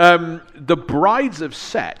 The brides of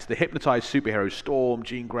Set, the hypnotized superheroes, Storm,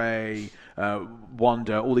 Jean Grey,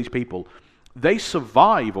 Wanda, all these people, they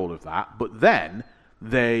survive all of that, but then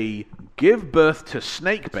they give birth to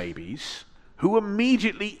snake babies who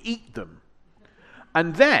immediately eat them.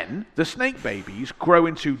 And then the snake babies grow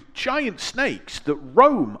into giant snakes that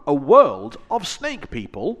roam a world of snake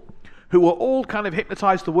people who are all kind of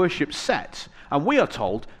hypnotized to worship Set. And we are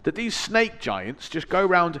told that these snake giants just go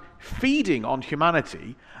around feeding on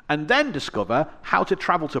humanity and then discover how to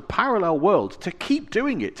travel to parallel worlds to keep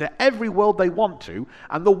doing it to every world they want to.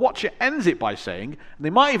 And the Watcher ends it by saying they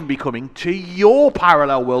might even be coming to your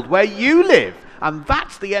parallel world where you live. And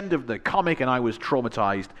that's the end of the comic, and I was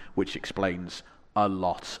traumatized, which explains a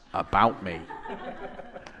lot about me.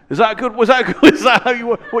 Is that good? Was that good? Is that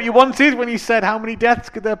what you wanted when you said how many deaths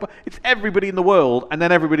could there be? It's everybody in the world, and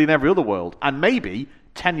then everybody in every other world, and maybe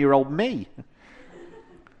 10-year-old me.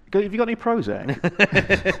 Have you got any Prozac?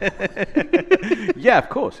 Yeah, of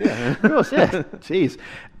course. Yeah, of course. Yeah. Jeez.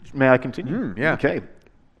 May I continue? Yeah. Okay.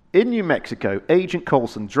 In New Mexico, Agent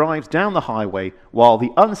Coulson drives down the highway while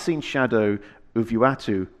the unseen shadow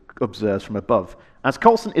Uvuatu observes from above. As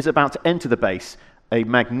Coulson is about to enter the base, a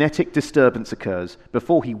magnetic disturbance occurs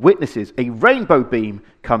before he witnesses a rainbow beam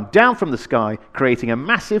come down from the sky, creating a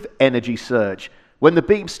massive energy surge. When the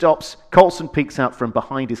beam stops, Coulson peeks out from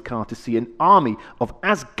behind his car to see an army of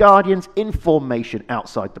Asgardians in formation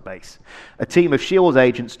outside the base. A team of S.H.I.E.L.D.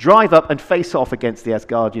 agents drive up and face off against the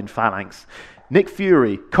Asgardian phalanx. Nick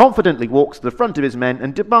Fury confidently walks to the front of his men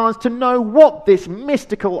and demands to know what this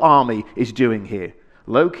mystical army is doing here.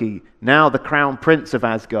 Loki, now the crown prince of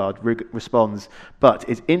Asgard, responds, but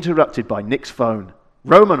is interrupted by Nick's phone.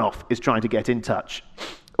 Romanoff is trying to get in touch.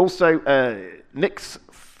 Also, Nick's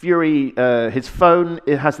Fury, his phone,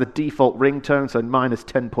 it has the default ringtone, so minus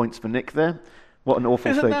 10 points for Nick there. What an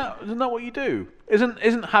awful thing. Isn't that what you do?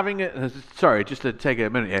 Isn't having it? Sorry, just to take a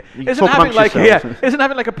minute here. You Isn't talk having amongst yourselves. isn't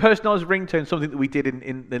having like a personalised ringtone something that we did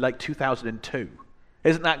in like 2002?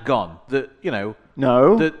 Isn't that gone?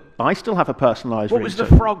 No, I still have a personalised ringtone. What was the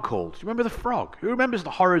frog called? Do you remember the frog? Who remembers the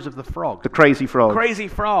horrors of the frog? The Crazy Frog. Crazy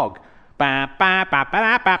Frog. Ba, ba, ba,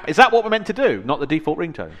 ba, ba. Is that what we're meant to do? Not the default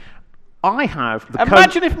ringtone? I have the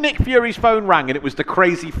Imagine if Nick Fury's phone rang and it was the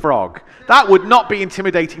Crazy Frog. That would not be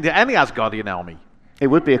intimidating to any Asgardian army. It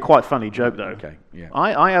would be a quite funny joke, though. Okay, yeah.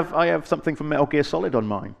 I have something from Metal Gear Solid on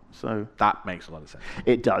mine, so That makes a lot of sense.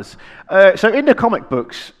 it does. So in the comic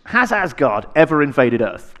books, has Asgard ever invaded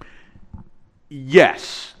Earth?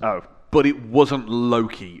 Yes. Oh. But it wasn't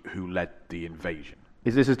Loki who led the invasion.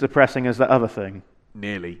 Is this as depressing as that other thing?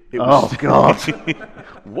 Nearly. God.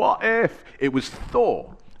 What if? It was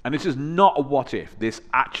Thor. And this is not a what if. This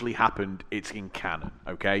actually happened. It's in canon,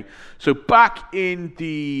 okay? So back in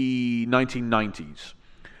the 1990s,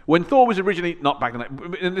 when Thor was originally, not back in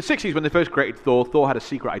the 60s, when they first created Thor, Thor had a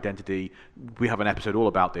secret identity. We have an episode all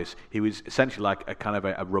about this. He was essentially like a kind of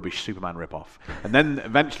a rubbish Superman ripoff. And then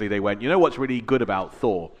eventually they went, you know what's really good about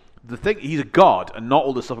Thor? The thing, he's a god, and not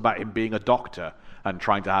all the stuff about him being a doctor and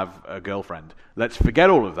trying to have a girlfriend. Let's forget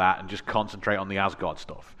all of that and just concentrate on the Asgard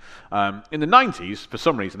stuff. In the 90s, for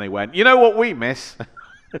some reason, they went, you know what we miss?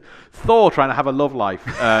 Thor trying to have a love life.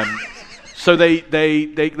 So they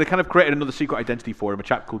kind of created another secret identity for him, a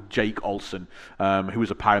chap called Jake Olsen, who was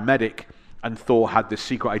a paramedic, and Thor had this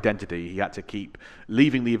secret identity. He had to keep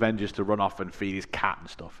leaving the Avengers to run off and feed his cat and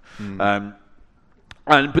stuff.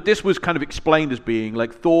 But this was kind of explained as being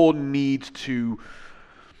like Thor needs to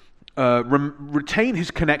retain his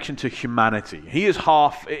connection to humanity. He is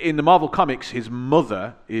half, in the Marvel Comics, his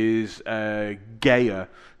mother is Gaia,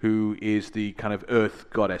 who is the kind of earth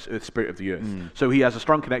goddess, earth spirit of the earth. So he has a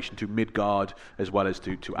strong connection to Midgard as well as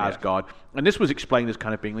to Asgard. And this was explained as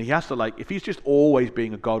kind of being, he has to like, if he's just always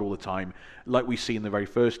being a god all the time, like we see in the very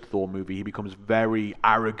first Thor movie, he becomes very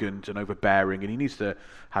arrogant and overbearing, and he needs to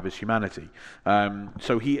have his humanity.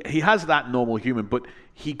 So he has that normal human, but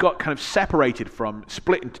he got kind of separated from,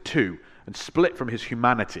 split into two, and split from his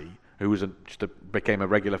humanity, who was became a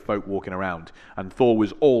regular folk walking around, and Thor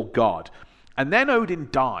was all god. And then Odin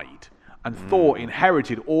died, and Thor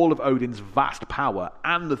inherited all of Odin's vast power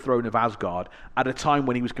and the throne of Asgard at a time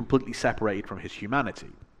when he was completely separated from his humanity.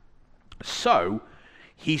 So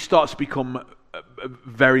he starts to become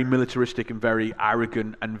very militaristic and very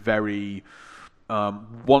arrogant and very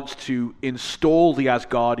wants to install the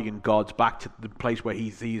Asgardian gods back to the place where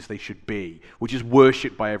he sees they should be, which is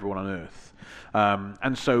worshipped by everyone on Earth.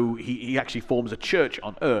 And so he actually forms a church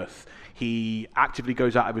on Earth. He actively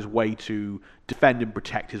goes out of his way to defend and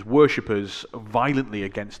protect his worshippers violently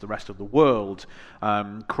against the rest of the world,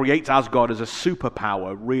 creates Asgard as a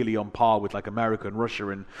superpower, really on par with like America and Russia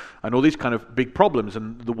and all these kind of big problems,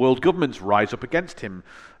 and the world governments rise up against him,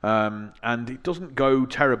 and it doesn't go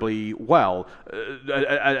terribly well.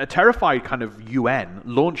 A terrified kind of UN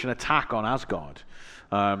launch an attack on Asgard,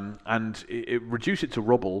 and it reduced it to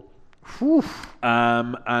rubble. But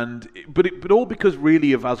all because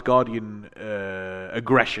really of Asgardian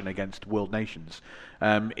aggression against world nations.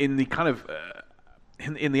 In the kind of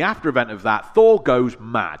in the after event of that, Thor goes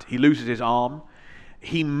mad. He loses his arm.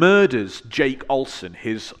 He murders Jake Olsen,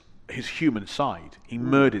 his human side. He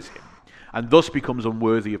murders him, and thus becomes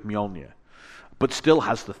unworthy of Mjolnir, but still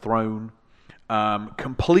has the throne.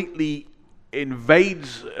 Completely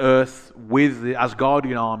invades Earth with the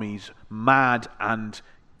Asgardian armies, mad and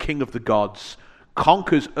king of the gods,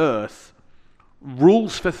 conquers Earth,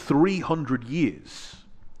 rules for 300 years,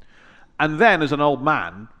 and then as an old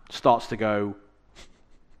man starts to go,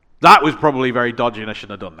 that was probably very dodgy and I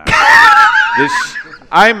shouldn't have done that.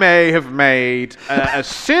 I may have made a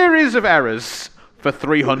series of errors for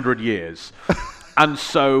 300 years. And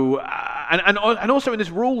so, and also in this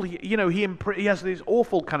rule, he has these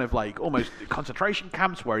awful kind of like almost concentration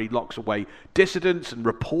camps where he locks away dissidents and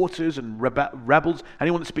reporters and rebels.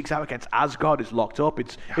 Anyone that speaks out against Asgard is locked up.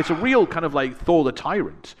 It's a real kind of like Thor the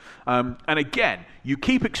Tyrant. And again, you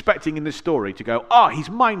keep expecting in this story to go, he's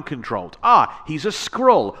mind controlled. He's a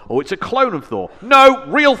Skrull, or it's a clone of Thor. No,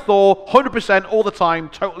 real Thor, 100% all the time,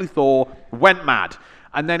 totally Thor, went mad.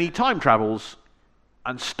 And then he time travels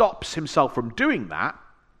and stops himself from doing that,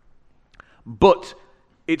 but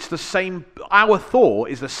it's the same, our Thor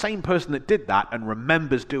is the same person that did that and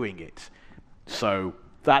remembers doing it. So,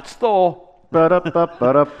 that's Thor.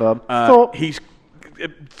 Thor. He's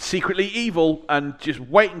secretly evil and just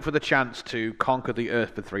waiting for the chance to conquer the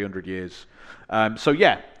Earth for 300 years. So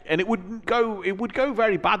yeah, and it would go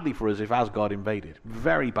very badly for us if Asgard invaded.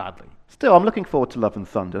 Very badly. Still, I'm looking forward to Love and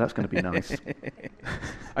Thunder. That's going to be nice.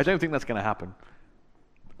 I don't think that's going to happen.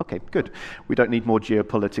 Okay, good. We don't need more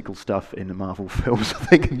geopolitical stuff in the Marvel films, I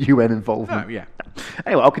think, and UN involvement. No, yeah.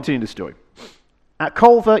 Anyway, I'll continue the story. At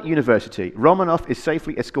Culver University, Romanoff is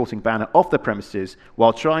safely escorting Banner off the premises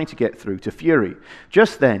while trying to get through to Fury.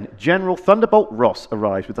 Just then, General Thunderbolt Ross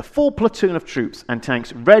arrives with a full platoon of troops and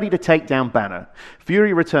tanks ready to take down Banner.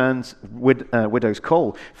 Fury returns Widow's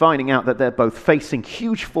call, finding out that they're both facing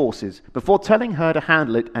huge forces before telling her to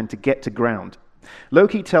handle it and to get to ground.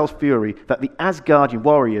 Loki tells Fury that the Asgardian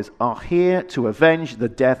warriors are here to avenge the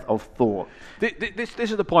death of Thor. This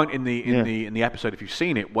is the point in the episode, if you've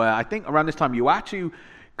seen it, where I think around this time Uatu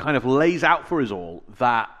kind of lays out for us all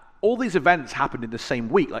that all these events happened in the same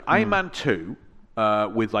week. Like Iron Man 2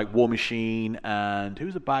 with like War Machine and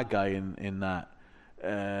who's the bad guy in that?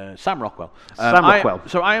 Sam Rockwell. Sam Rockwell.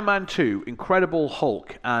 So Iron Man 2, Incredible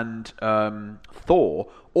Hulk, and Thor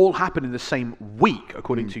all happen in the same week,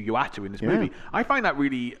 according to Uatu in this movie. I find that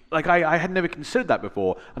really, like, I had never considered that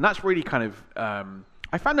before, and that's really kind of,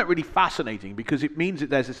 I find that really fascinating because it means that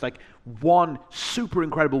there's this, like, one super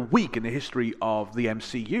incredible week in the history of the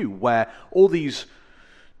MCU where all these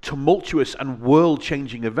tumultuous and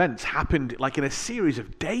world-changing events happened like in a series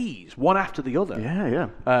of days, one after the other. Yeah.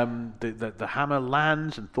 The hammer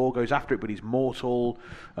lands and Thor goes after it, but he's mortal.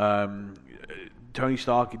 Tony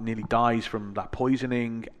Stark nearly dies from that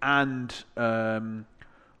poisoning, and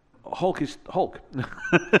Hulk is Hulk.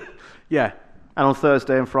 Yeah. And on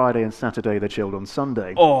Thursday and Friday and Saturday, they're chilled on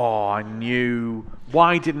Sunday. Oh, I knew.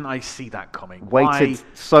 Why didn't I see that coming? Waited Why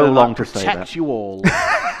so did I long to say protect that. you all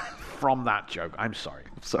from that joke. I'm sorry.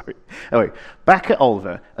 Sorry. Anyway, back at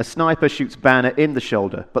Ulva, a sniper shoots Banner in the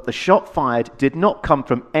shoulder, but the shot fired did not come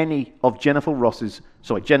from any of General Ross's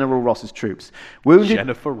troops. Wounded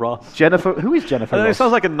Jennifer Ross. Who is Jennifer I don't know, Ross? it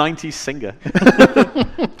sounds like a 90s singer.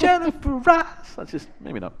 Jennifer Ross. That's just,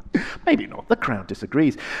 maybe not. Maybe not. The crowd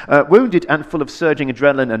disagrees. Wounded and full of surging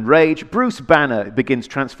adrenaline and rage, Bruce Banner begins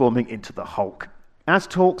transforming into the Hulk. As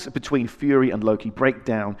talks between Fury and Loki break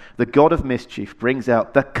down, the god of mischief brings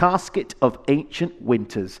out the casket of ancient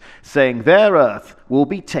winters, saying their Earth will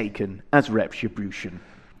be taken as retribution.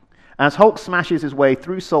 As Hulk smashes his way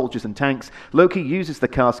through soldiers and tanks, Loki uses the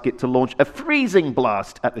casket to launch a freezing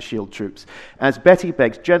blast at the S.H.I.E.L.D. troops. As Betty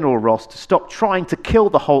begs General Ross to stop trying to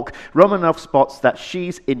kill the Hulk, Romanoff spots that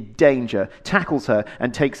she's in danger, tackles her,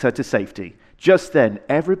 and takes her to safety. Just then,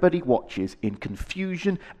 everybody watches in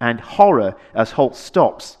confusion and horror as Hulk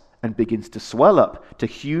stops and begins to swell up to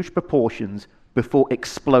huge proportions before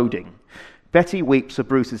exploding. Betty weeps for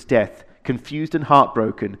Bruce's death, confused and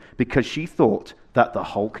heartbroken because she thought that the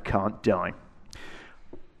Hulk can't die.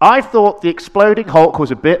 I thought the exploding Hulk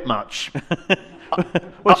was a bit much.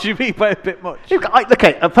 What do you mean by a bit much?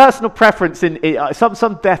 Okay, a personal preference in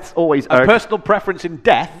some deaths always A personal preference in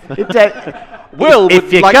death. Will, if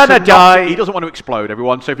would you're like gonna to die, he doesn't want to explode,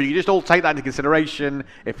 everyone. So if you could just all take that into consideration,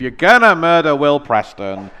 if you're gonna murder Will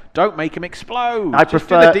Preston, don't make him explode. I just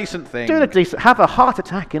prefer do the decent thing. Do the decent. Have a heart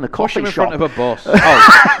attack in a Push coffee him in shop. front of a bus.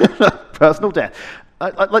 Oh, Personal death.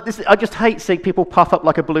 Like this, I just hate seeing people puff up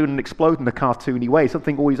like a balloon and explode in a cartoony way.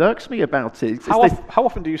 Something always irks me about it. how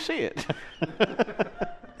often do you see it?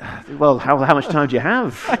 Well, how much time do you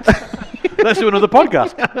have? Let's do another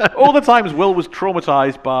podcast. All the times Will was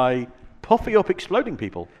traumatized by puffy up exploding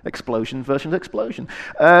people. Explosion versus explosion.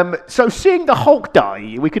 So seeing the Hulk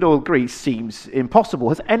die, we could all agree, seems impossible.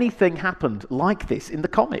 Has anything happened like this in the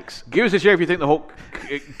comics? Give us a share if you think the Hulk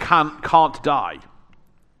can't die.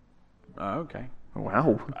 Oh, okay.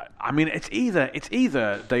 Wow. I mean, it's either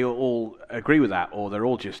they all agree with that, or they're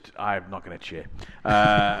all just, I'm not going to cheer.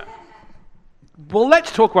 Well,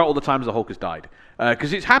 let's talk about all the times the Hulk has died,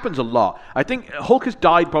 because it happens a lot. I think Hulk has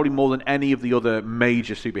died probably more than any of the other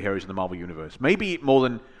major superheroes in the Marvel Universe. Maybe more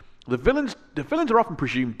than the villains. The villains are often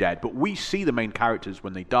presumed dead, but we see the main characters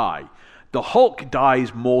when they die. The Hulk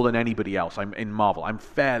dies more than anybody else. In Marvel. I'm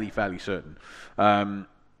fairly certain. And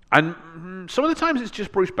some of the times it's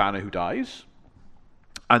just Bruce Banner who dies.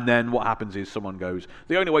 And then what happens is someone goes,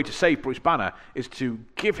 the only way to save Bruce Banner is to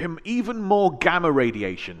give him even more gamma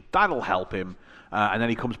radiation. That'll help him. And then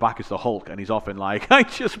he comes back as the Hulk, and he's often like, I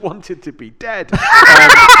just wanted to be dead.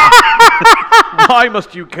 Why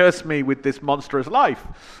must you curse me with this monstrous life?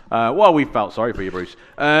 Well, we felt sorry for you, Bruce.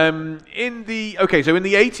 So in the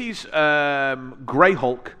 80s, Grey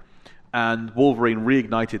Hulk and Wolverine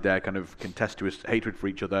reignited their kind of contestuous hatred for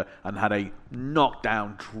each other and had a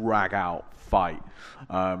knockdown, drag-out fight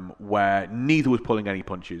where neither was pulling any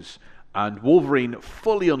punches, and Wolverine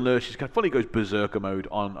fully unleashes, fully goes berserker mode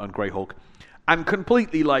on Grey Hulk, and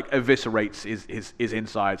completely like eviscerates his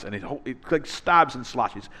insides, and it like stabs and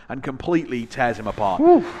slashes and completely tears him apart.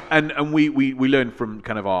 And we learn from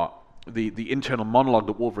kind of the internal monologue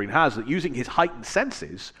that Wolverine has that using his heightened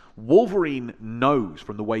senses, Wolverine knows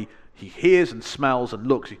from the way he hears and smells and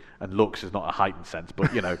looks is not a heightened sense,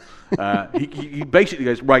 but you know, he basically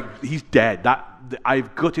goes, right, he's dead.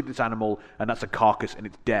 I've gutted this animal, and that's a carcass, and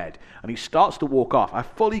it's dead. And he starts to walk off, a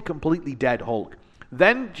fully, completely dead Hulk.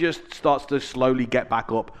 Then just starts to slowly get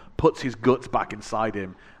back up, puts his guts back inside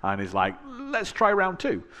him, and is like, let's try round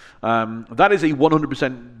two. That is a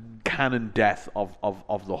 100% canon death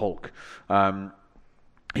of the Hulk.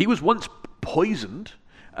 He was once poisoned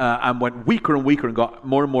and went weaker and weaker and got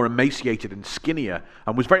more and more emaciated and skinnier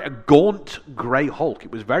and was a gaunt grey Hulk.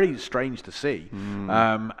 It was very strange to see.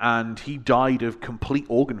 And he died of complete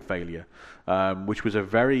organ failure, which was a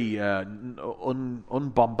very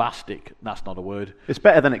unbombastic, that's not a word. It's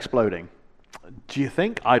better than exploding. Do you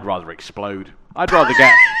think? I'd rather explode. I'd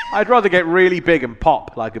rather get really big and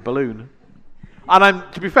pop like a balloon. And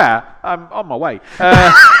to be fair, I'm on my way.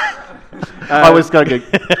 I was going to go,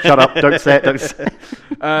 shut up, don't say it, don't say it.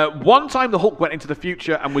 One time the Hulk went into the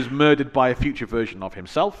future and was murdered by a future version of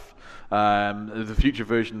himself. The future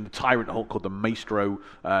version, the Tyrant Hulk called the Maestro,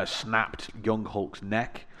 snapped young Hulk's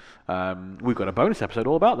neck. We've got a bonus episode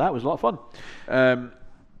all about that. It was a lot of fun.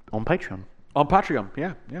 On Patreon. On Patreon,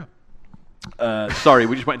 yeah. Sorry,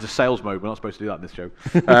 we just went into sales mode. We're not supposed to do that in this show.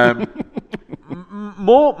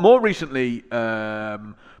 More recently,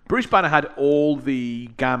 Bruce Banner had all the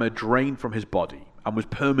gamma drained from his body and was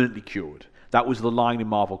permanently cured. That was the line in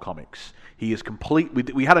Marvel Comics. He is complete.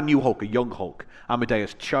 We had a new Hulk, a young Hulk,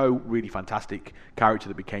 Amadeus Cho, really fantastic character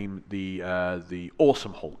that became the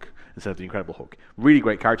awesome Hulk instead of the Incredible Hulk. Really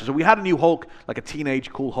great character. So we had a new Hulk, like a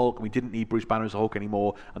teenage cool Hulk, and we didn't need Bruce Banner as a Hulk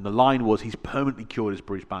anymore. And the line was, he's permanently cured as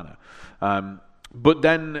Bruce Banner. But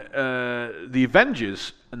then the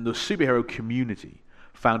Avengers and the superhero community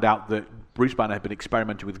found out that Bruce Banner had been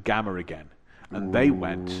experimenting with gamma again. And they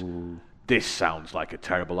went, this sounds like a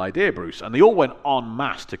terrible idea, Bruce. And they all went en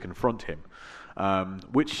masse to confront him.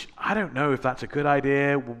 Which, I don't know if that's a good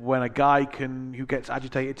idea when a guy who gets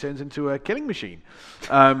agitated turns into a killing machine.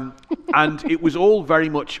 And it was all very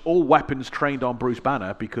much, all weapons trained on Bruce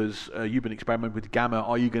Banner because you've been experimenting with gamma,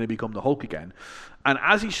 are you going to become the Hulk again? And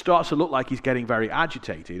as he starts to look like he's getting very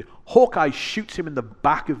agitated, Hawkeye shoots him in the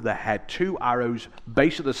back of the head, 2 arrows,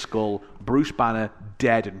 base of the skull, Bruce Banner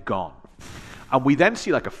dead and gone. And we then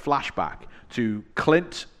see like a flashback to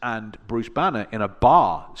Clint and Bruce Banner in a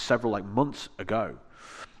bar several months ago,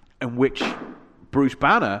 in which Bruce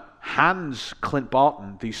Banner hands Clint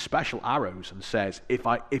Barton these special arrows and says, if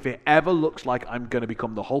it ever looks like I'm going to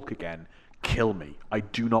become the Hulk again, kill me. I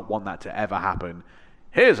do not want that to ever happen.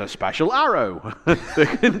 Here's a special arrow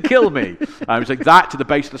that can kill me. It's like that to the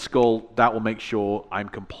base of the skull, that will make sure I'm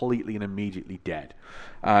completely and immediately dead.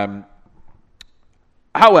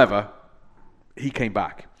 However, he came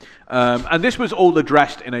back. And this was all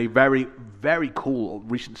addressed in a very, very cool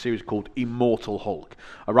recent series called Immortal Hulk.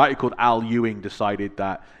 A writer called Al Ewing decided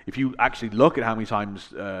that if you actually look at how many times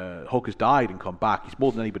Hulk has died and come back, he's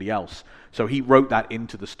more than anybody else. So he wrote that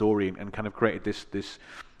into the story and kind of created this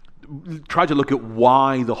tried to look at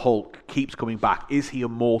why the Hulk keeps coming back. Is he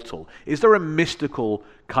immortal? Is there a mystical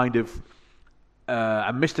kind of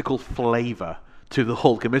a mystical flavor to the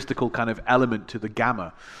Hulk, a mystical kind of element to the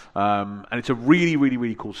gamma? And it's a really, really,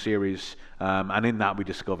 really cool series. And in that we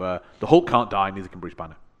discover the Hulk can't die, neither can Bruce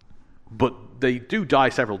Banner. But they do die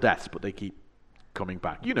several deaths, but they keep coming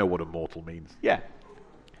back. You know what immortal means. Yeah.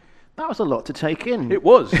 That was a lot to take in. It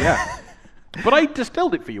was, yeah. But I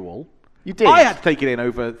distilled it for you all. You did. I had to take it in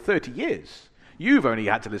over 30 years. You've only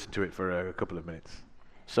had to listen to it for a couple of minutes.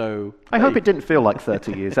 So I hope it didn't feel like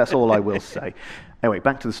 30 years. That's all I will say. Anyway,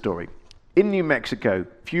 back to the story. In New Mexico,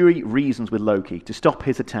 Fury reasons with Loki to stop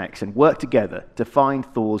his attacks and work together to find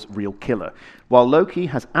Thor's real killer. While Loki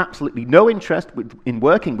has absolutely no interest in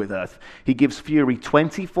working with Earth, he gives Fury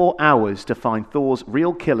 24 hours to find Thor's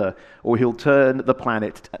real killer, or he'll turn the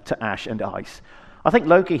planet to ash and ice. I think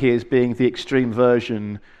Loki here is being the extreme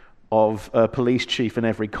version of a police chief in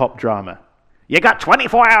every cop drama. You got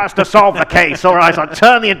 24 hours to solve the case, or else I'll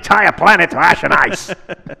turn the entire planet to ash and ice.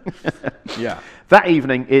 yeah. That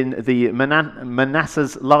evening in the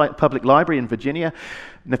Manassas Public Library in Virginia,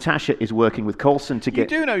 Natasha is working with Coulson to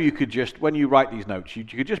get... You do know you could just, when you write these notes, you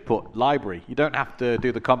could just put library. You don't have to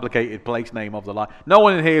do the complicated place name of the library. No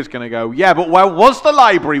one in here is going to go, yeah, but where was the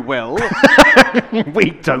library, Will?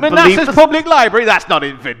 We don't Manassas Public Library? That's not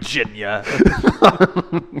in Virginia.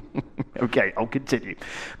 Okay, I'll continue.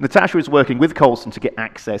 Natasha is working with Coulson to get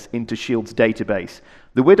access into S.H.I.E.L.D.'s database.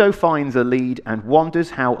 The widow finds a lead and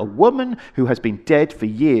wonders how a woman who has been dead for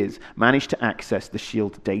years managed to access the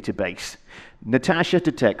S.H.I.E.L.D. database. Natasha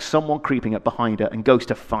detects someone creeping up behind her and goes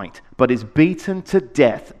to fight, but is beaten to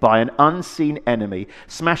death by an unseen enemy,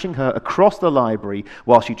 smashing her across the library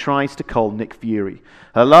while she tries to call Nick Fury.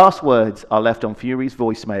 Her last words are left on Fury's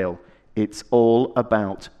voicemail. It's all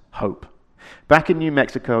about hope. Back in New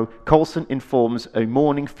Mexico, Coulson informs a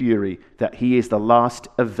mourning Fury that he is the last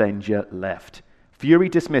Avenger left. Fury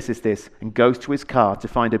dismisses this and goes to his car to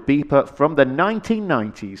find a beeper from the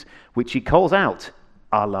 1990s, which he calls out,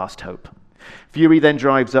 our last hope. Fury then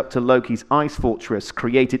drives up to Loki's ice fortress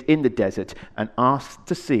created in the desert and asks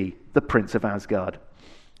to see the Prince of Asgard.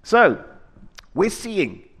 So, we're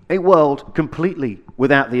seeing a world completely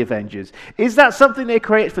without the Avengers. Is that something they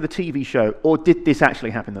created for the TV show, or did this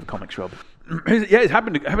actually happen in the comics, Rob? Yeah, it's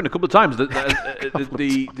happened a couple of times. The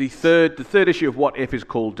third issue of What If is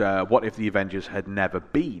called What If the Avengers Had Never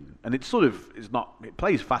Been, and it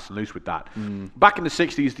plays fast and loose with that. Back in the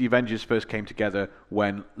 60s, the Avengers first came together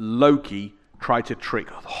when Loki tried to trick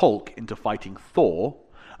Hulk into fighting Thor,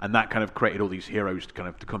 and that kind of created all these heroes to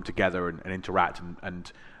come together and interact,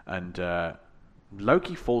 and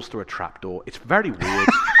Loki falls through a trapdoor. It's very weird.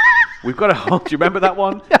 We've got a... Do you remember that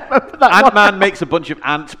one? Yeah, I remember that Ant-Man makes a bunch of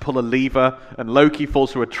ants pull a lever, and Loki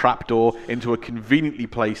falls through a trapdoor into a conveniently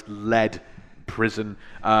placed lead prison.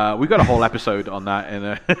 We've got a whole episode on that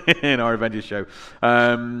in our Avengers show.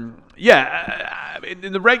 In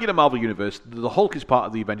the regular Marvel universe, the Hulk is part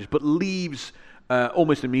of the Avengers, but leaves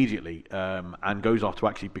almost immediately and goes off to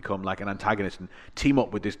actually become like an antagonist and team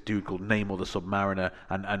up with this dude called Namor the Submariner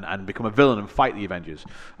and become a villain and fight the Avengers.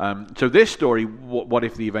 So this story, What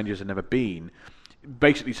If the Avengers Had Never Been,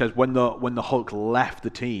 basically says when the Hulk left the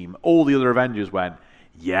team, all the other Avengers went,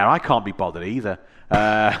 yeah, I can't be bothered either.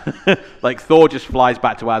 Like Thor just flies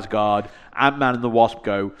back to Asgard. Ant-Man and the Wasp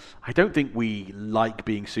go, I don't think we like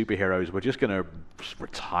being superheroes. We're just going to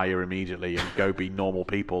retire immediately and go be normal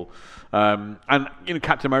people. And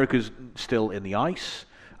Captain America's still in the ice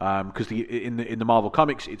because in the Marvel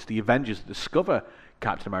comics, it's the Avengers that discover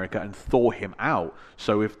Captain America and thaw him out.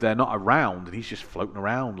 So if they're not around, he's just floating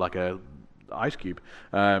around like a ice cube,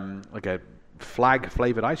 like a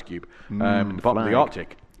flag-flavored ice cube in the bottom of the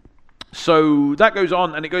Arctic. So that goes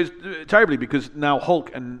on, and it goes terribly because now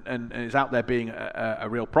Hulk and is out there being a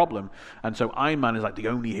real problem, and so Iron Man is like the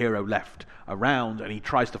only hero left around, and he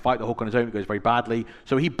tries to fight the Hulk on his own. It goes very badly.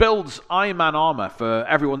 So he builds Iron Man armor for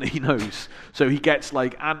everyone that he knows. So he gets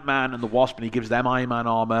like Ant-Man and the Wasp, and he gives them Iron Man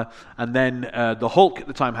armor, and then the Hulk at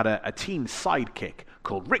the time had a teen sidekick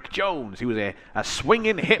called Rick Jones. He was a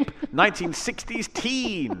swinging hip 1960s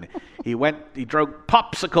teen. He drove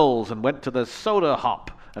popsicles and went to the soda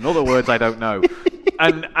hop. And other words I don't know.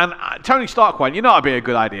 and Tony Stark went, you know that'd be a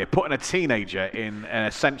good idea, putting a teenager in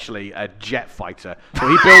essentially a jet fighter. So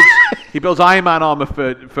he builds Iron Man armor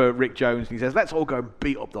for Rick Jones, and he says, let's all go and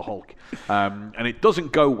beat up the Hulk. And it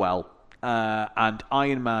doesn't go well, and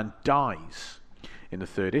Iron Man dies in the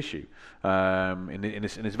third issue. In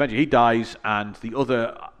this adventure, he dies, and the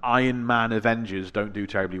other Iron Man Avengers don't do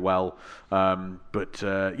terribly well. So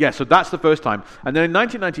that's the first time. And then in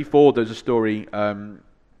 1994, there's a story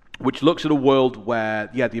which looks at a world where,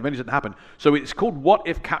 the Avengers didn't happen. So it's called What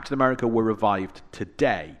If Captain America Were Revived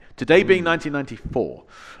Today? Today being 1994.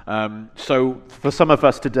 So for some of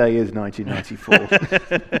us, today is 1994.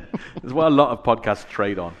 There's what a lot of podcasts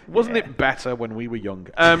trade on. Wasn't it better when we were young?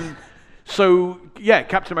 Captain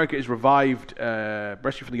America is revived,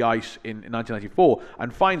 rescued from the ice in 1994,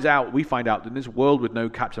 and we find out that in this world with no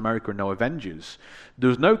Captain America and no Avengers, there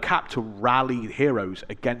was no Cap to rally heroes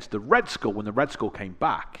against the Red Skull when the Red Skull came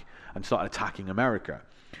back and started attacking America.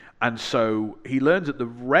 And so he learns that the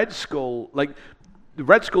Red Skull and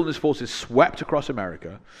his forces swept across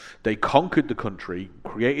America. They conquered the country,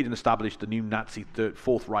 created and established the new Nazi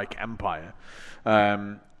Fourth Reich Empire,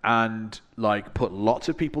 and put lots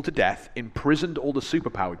of people to death, imprisoned all the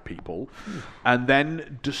superpowered people, and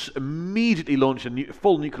then just immediately launched a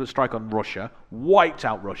full nuclear strike on Russia, wiped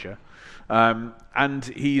out Russia. And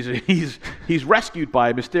he's rescued by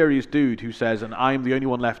a mysterious dude who says, and I'm the only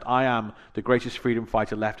one left, I am the greatest freedom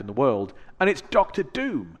fighter left in the world, and it's Dr.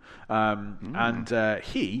 Doom. And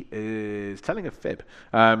he is telling a fib.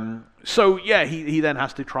 He then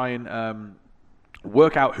has to try and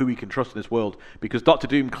work out who he can trust in this world, because Dr.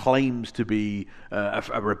 Doom claims to be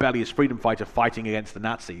a rebellious freedom fighter fighting against the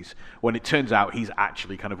Nazis, when it turns out he's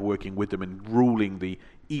actually kind of working with them and ruling the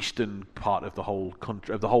eastern part of the whole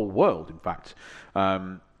country, of the whole world, in fact.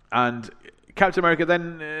 And Captain America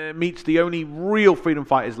then meets the only real freedom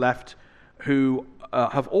fighters left, who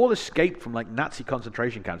have all escaped from Nazi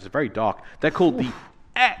concentration camps. It's very dark. They're called the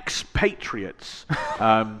Expatriates.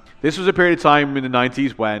 This was a period of time in the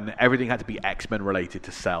 90s when everything had to be X-Men related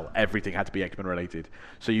to sell. Everything had to be X-Men related.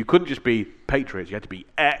 So you couldn't just be Patriots, you had to be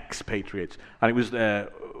Expatriates. And it was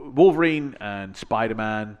Wolverine and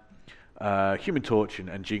Spider-Man, Human Torch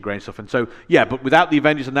and Jean Grey and stuff. And so, but without the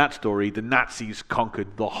Avengers in that story, the Nazis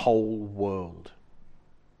conquered the whole world.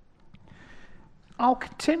 I'll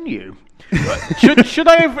continue. Should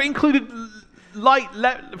I have included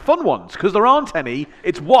fun ones? Because there aren't any.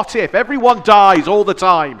 It's What If. Everyone dies all the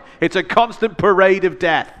time. It's a constant parade of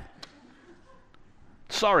death.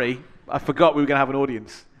 Sorry, I forgot we were going to have an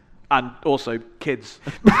audience. And also kids.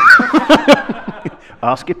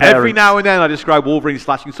 Ask your parents. Every now and then I describe Wolverine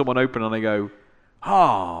slashing someone open and I go,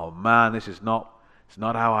 oh man, it's not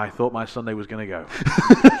how I thought my Sunday was going to go.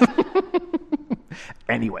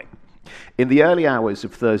 Anyway, in the early hours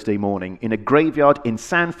of Thursday morning, in a graveyard in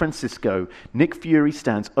San Francisco, Nick Fury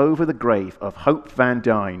stands over the grave of Hope Van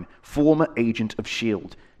Dyne, former agent of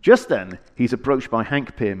S.H.I.E.L.D. Just then, he's approached by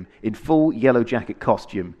Hank Pym in full Yellow Jacket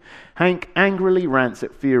costume. Hank angrily rants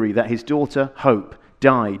at Fury that his daughter, Hope,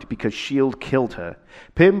 died because S.H.I.E.L.D. killed her.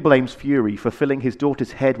 Pym blames Fury for filling his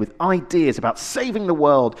daughter's head with ideas about saving the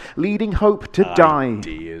world, leading Hope to die.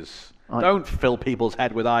 Ideas. Don't fill people's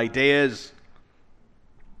head with ideas.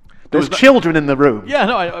 There's children in the room. Yeah,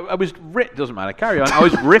 no, I was... doesn't matter. Carry on. I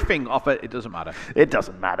was riffing off it. It doesn't matter. It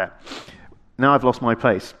doesn't matter. Now I've lost my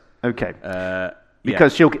place. Okay. Yeah.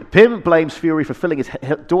 Because Pym blames Fury for filling his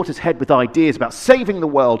daughter's head with ideas about saving the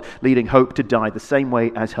world, leading Hope to die the same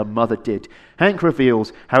way as her mother did. Hank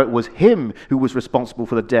reveals how it was him who was responsible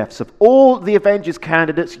for the deaths of all the Avengers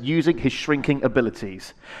candidates using his shrinking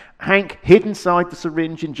abilities. Hank hid inside the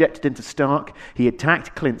syringe injected into Stark. He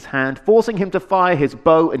attacked Clint's hand, forcing him to fire his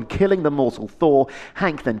bow and killing the mortal Thor.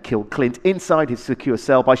 Hank then killed Clint inside his secure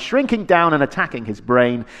cell by shrinking down and attacking his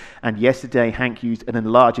brain. And yesterday, Hank used an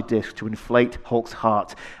enlarger disc to inflate Hulk's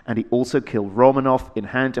heart. And he also killed Romanoff in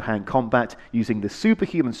hand-to-hand combat using the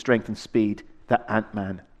superhuman strength and speed that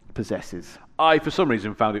Ant-Man possesses. I, for some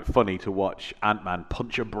reason, found it funny to watch Ant-Man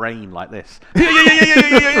punch a brain like this.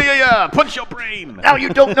 Yeah, punch your brain. Now you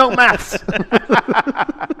don't know maths. Is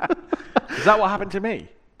that what happened to me?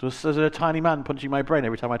 There's a tiny man punching my brain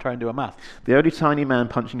every time I try and do a maths. The only tiny man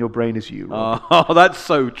punching your brain is you, Rob. Oh, that's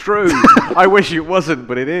so true. I wish it wasn't,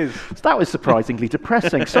 but it is. So that was surprisingly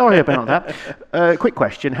depressing. Sorry about that. Quick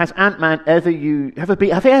question: has Ant-Man ever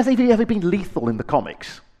been lethal in the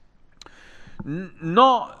comics?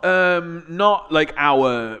 Not like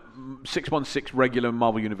our 616 regular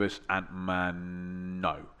Marvel Universe Ant-Man.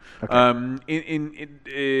 No. Okay.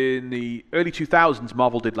 In the early 2000s,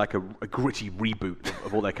 Marvel did like a gritty reboot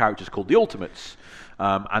of all their characters called the Ultimates,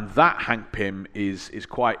 and that Hank Pym is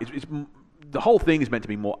quite. It's, the whole thing is meant to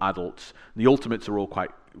be more adult. The Ultimates are all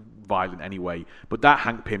quite violent anyway, but that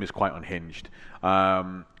Hank Pym is quite unhinged.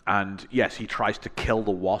 And yes, he tries to kill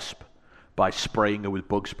the Wasp by spraying her with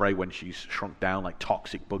bug spray when she's shrunk down, like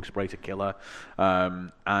toxic bug spray to kill her.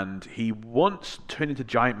 And he once turned into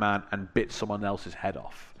Giant Man and bit someone else's head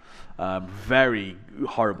off. Very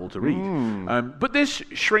horrible to read. But this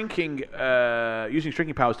using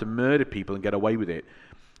shrinking powers to murder people and get away with it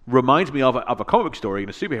reminds me of a comic book story and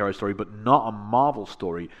a superhero story, but not a Marvel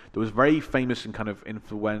story. There was a very famous and kind of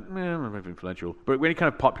influential, but really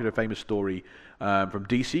kind of popular, famous story from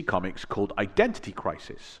DC Comics called Identity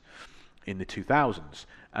Crisis in the 2000s.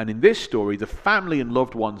 And in this story, the family and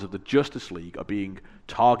loved ones of the Justice League are being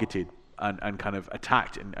targeted and kind of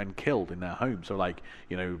attacked and killed in their home. So like,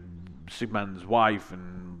 Superman's wife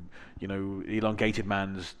and, Elongated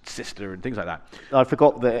Man's sister and things like that. I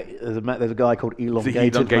forgot that there's a guy called Elongated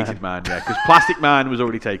Man. The Elongated Man, yeah, because Plastic Man was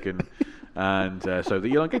already taken. And so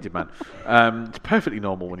the Elongated Man. It's perfectly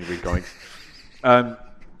normal when you read comics.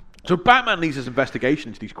 So Batman leads his investigation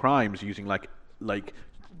into these crimes using like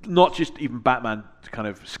not just even Batman kind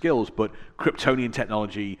of skills, but Kryptonian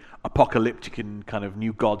technology, apocalyptic and kind of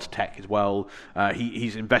new gods tech as well.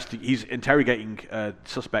 He's interrogating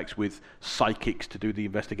suspects with psychics to do the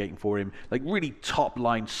investigating for him, like really top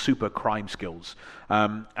line super crime skills.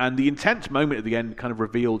 And the intense moment at the end kind of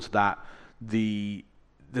reveals that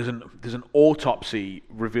there's an autopsy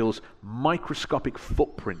reveals microscopic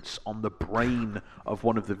footprints on the brain of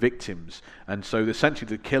one of the victims, and so essentially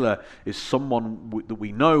the killer is someone that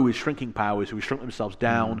we know is shrinking powers, who has shrunk themselves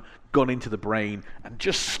down, gone into the brain, and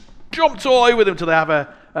just jumped all over them till they have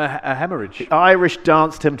a hemorrhage. The Irish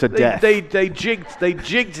danced him to death. They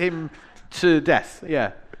jigged him to death.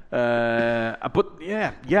 Yeah. But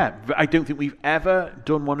yeah. I don't think we've ever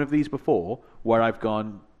done one of these before where I've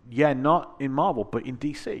gone, yeah, not in Marvel, but in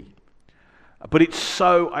DC. But it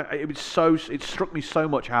struck me so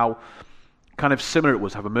much how kind of similar it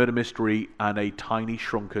was to have a murder mystery and a tiny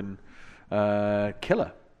shrunken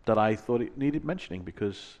killer that I thought it needed mentioning,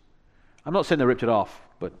 because I'm not saying they ripped it off,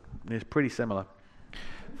 but it's pretty similar.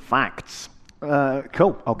 Facts.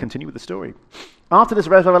 Cool. I'll continue with the story. After this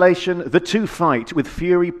revelation, the two fight, with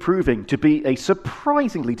Fury proving to be a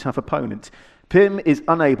surprisingly tough opponent. Pym is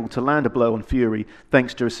unable to land a blow on Fury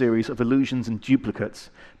thanks to a series of illusions and duplicates.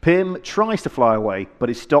 Pym tries to fly away, but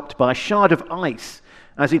is stopped by a shard of ice.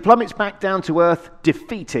 As he plummets back down to Earth,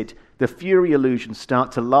 defeated, the Fury illusions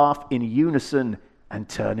start to laugh in unison and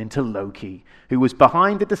turn into Loki, who was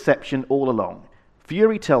behind the deception all along.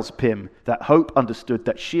 Fury tells Pym that Hope understood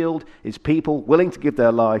that S.H.I.E.L.D. is people willing to give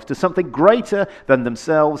their lives to something greater than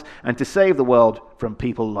themselves and to save the world from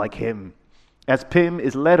people like him. As Pym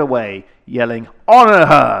is led away, yelling, "Honor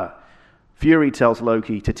her!" Fury tells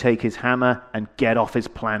Loki to take his hammer and get off his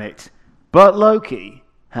planet. But Loki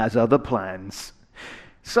has other plans.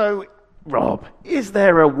 So, Rob, is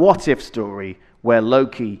there a what-if story where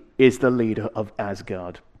Loki is the leader of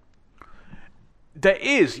Asgard? There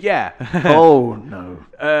is, yeah. Oh, no.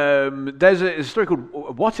 There's a story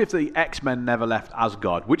called What If the X-Men Never Left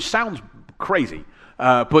Asgard, which sounds crazy.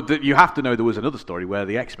 But you have to know there was another story where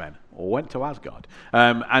the X-Men went to Asgard.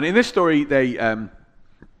 And in this story, they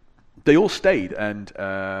all stayed and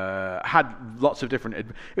had lots of different... It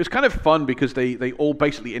was kind of fun because they all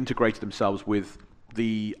basically integrated themselves with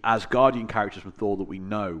the Asgardian characters from Thor that we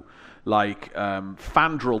know. Like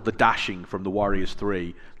Fandral the Dashing from the Warriors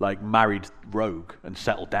 3, like married Rogue and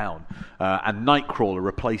settled down, and Nightcrawler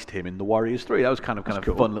replaced him in the Warriors 3. That was kind of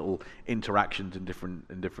cool. Fun little interactions in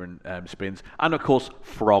different spins. And of course,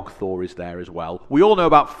 Frog Thor is there as well. We all know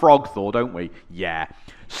about Frog Thor, don't we? Yeah.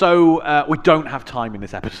 So we don't have time in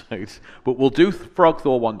this episode, but we'll do Frog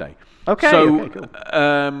Thor one day. Okay. So, okay,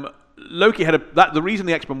 cool. Loki had the reason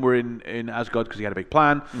the X-Men were in Asgard because he had a big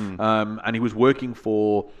plan, and he was working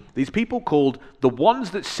for these people called the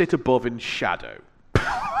Ones That Sit Above in Shadow.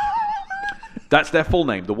 That's their full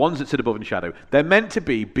name, the Ones That Sit Above in Shadow. They're meant to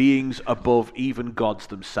be beings above even gods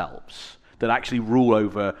themselves that actually rule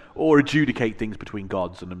over or adjudicate things between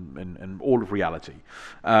gods and all of reality.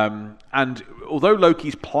 And although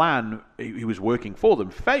Loki's plan, he was working for them,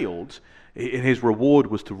 failed, his reward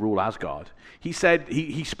was to rule Asgard. He said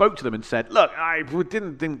he spoke to them and said, "Look, I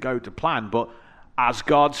didn't go to plan, but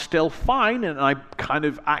Asgard's still fine, and I kind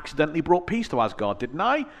of accidentally brought peace to Asgard, didn't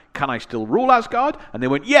I? Can I still rule Asgard?" And they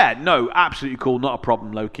went, "Yeah, no, absolutely cool, not a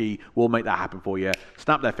problem, Loki. We'll make that happen for you."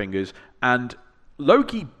 Snap their fingers, and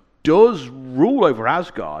Loki does rule over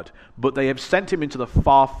Asgard, but they have sent him into the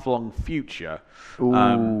far-flung future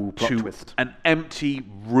Plot to twist. an empty,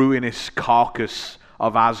 ruinous carcass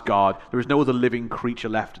of Asgard. There is no other living creature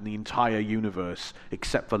left in the entire universe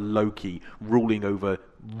except for Loki, ruling over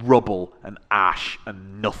rubble and ash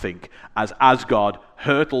and nothing, as Asgard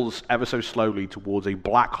hurtles ever so slowly towards a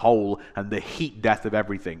black hole and the heat death of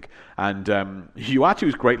everything. And Uatu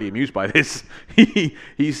is greatly amused by this.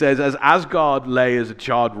 He says, as Asgard lay as a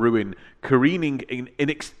charred ruin, careening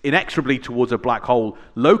inexorably towards a black hole,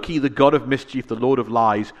 Loki, the god of mischief, the lord of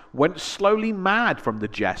lies, went slowly mad from the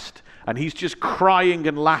jest, and he's just crying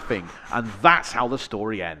and laughing, and that's how the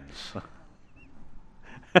story ends.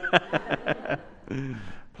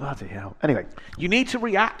 Bloody hell. Anyway, you need to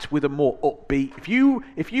react with a more upbeat.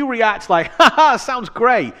 If you react like, "Ha sounds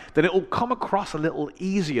great," then it'll come across a little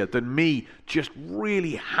easier than me just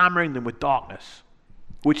really hammering them with darkness,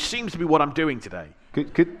 which seems to be what I'm doing today.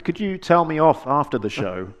 could you tell me off after the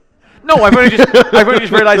show? No, I've only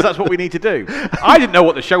just realised that's what we need to do. I didn't know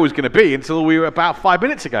what the show was going to be until we were about 5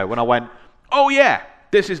 minutes ago when I went, "Oh yeah,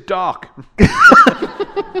 this is dark."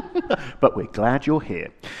 But we're glad you're here.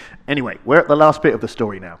 Anyway, we're at the last bit of the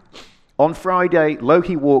story now. On Friday,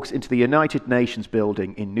 Loki walks into the United Nations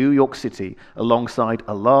building in New York City alongside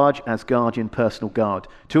a large Asgardian personal guard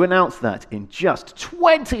to announce that in just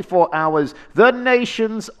 24 hours, the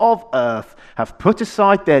nations of Earth have put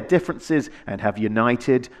aside their differences and have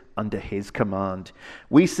united under his command.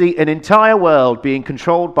 We see an entire world being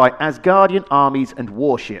controlled by Asgardian armies and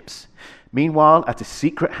warships. Meanwhile, at a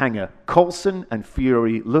secret hangar, Coulson and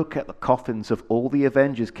Fury look at the coffins of all the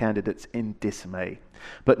Avengers candidates in dismay.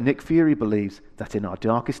 But Nick Fury believes that in our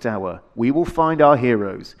darkest hour, we will find our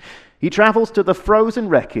heroes. He travels to the frozen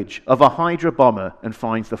wreckage of a Hydra bomber and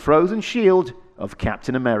finds the frozen shield of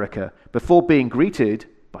Captain America before being greeted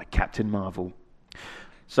by Captain Marvel.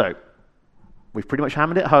 So, we've pretty much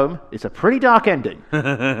hammered it home. It's a pretty dark ending.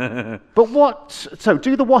 So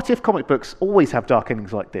do the What If comic books always have dark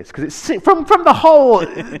endings like this? Because it's from the whole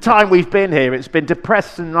time we've been here, it's been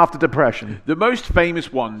depression after depression. The most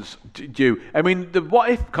famous ones do. I mean, the What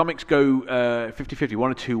If comics go 50-50,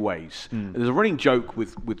 one or two ways. There's a running joke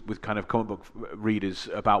with kind of comic book readers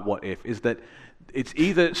about What If, is that it's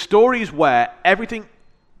either stories where everything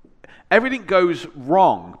goes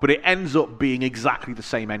wrong, but it ends up being exactly the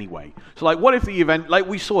same anyway. So, like, what if the event, like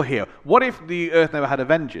we saw here, what if the Earth never had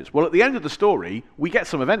Avengers? Well, at the end of the story, we get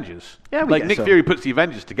some Avengers. Yeah, like Nick Fury puts the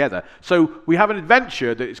Avengers together. So we have an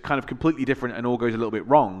adventure that is kind of completely different and all goes a little bit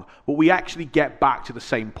wrong, but we actually get back to the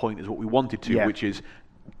same point as what we wanted to, which is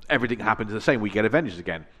everything happens the same. We get Avengers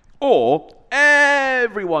again. Or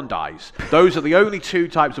everyone dies. Those are the only two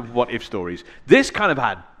types of what if stories. This kind of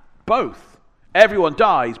had both. everyone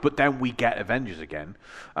dies, but then we get Avengers again.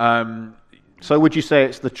 So would you say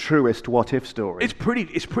it's the truest what if story? It's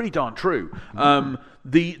pretty darn true.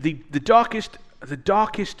 The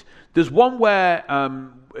darkest. There's one where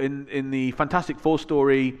in the Fantastic Four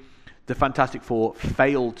story, the Fantastic Four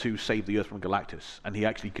fail to save the Earth from Galactus, and he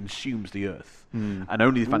actually consumes the Earth, and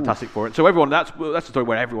only the Fantastic Four. So everyone, that's the story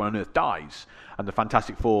where everyone on Earth dies, and the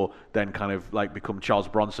Fantastic Four then kind of like become Charles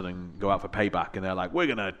Bronson and go out for payback, and they're like, we're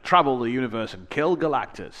gonna travel the universe and kill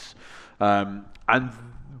Galactus,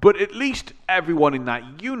 but at least everyone in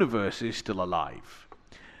that universe is still alive.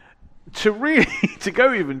 To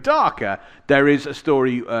go even darker, there is a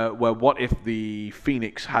story where what if the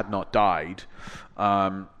Phoenix had not died,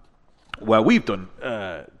 where we've done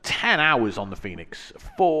 10 hours on the Phoenix,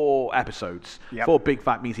 4 episodes, 4 big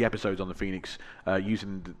fat meaty episodes on the Phoenix,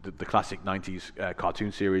 using the classic 90s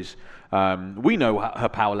cartoon series. We know her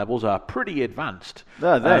power levels are pretty advanced.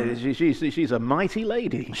 She's a mighty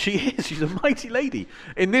lady. She is. She's a mighty lady.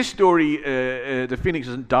 In this story, the Phoenix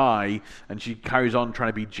doesn't die, and she carries on trying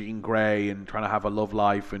to be Jean Grey and trying to have a love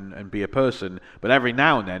life and be a person. But every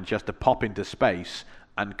now and then, she has to pop into space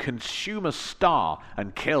and consume a star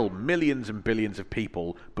and kill millions and billions of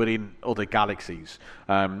people, but in other galaxies.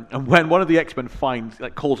 And when one of the X-Men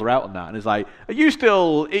calls her out on that and is like, "Are you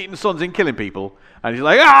still eating suns and killing people?" And she's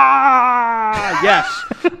like, "Ah, yes."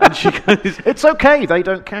 And she goes, "It's okay, they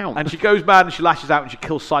don't count." And she goes mad and she lashes out and she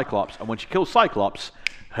kills Cyclops. And when she kills Cyclops,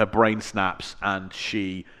 her brain snaps and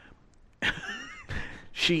she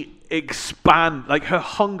expands, like her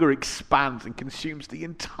hunger expands and consumes the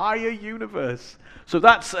entire universe. So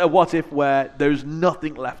that's a what if where there's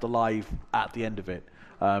nothing left alive at the end of it.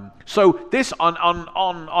 So this,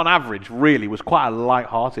 on average, really was quite a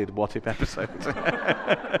light-hearted what if episode.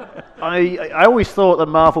 I always thought that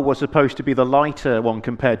Marvel was supposed to be the lighter one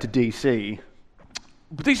compared to DC.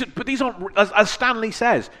 But these aren't, as Stan Lee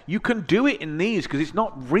says, you can do it in these because it's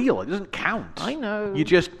not real. It doesn't count. I know. You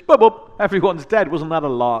just, everyone's dead. Wasn't that a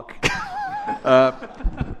lark?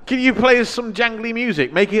 Can you play us some jangly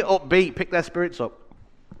music? Make it upbeat. Pick their spirits up.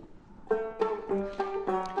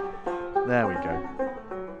 There we go.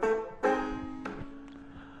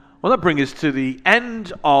 Well, that brings us to the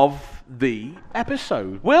end of the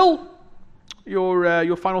episode. Will,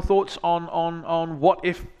 your final thoughts on what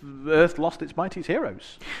if Earth lost its mightiest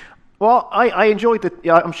heroes? Well, I enjoyed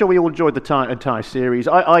I'm sure we all enjoyed the entire series.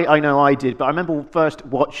 I know I did, but I remember first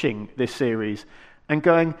watching this series and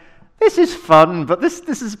going, "This is fun," but this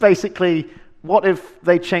is basically, what if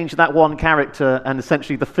they changed that one character and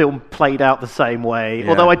essentially the film played out the same way? Yeah.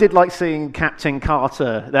 Although I did like seeing Captain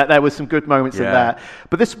Carter. There was some good moments in that.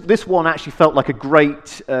 But this one actually felt like a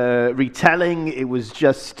great retelling. It was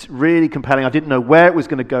just really compelling. I didn't know where it was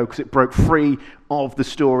going to go because it broke free of the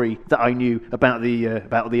story that I knew about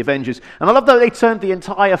the Avengers. And I love that they turned the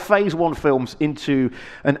entire Phase 1 films into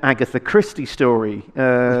an Agatha Christie story.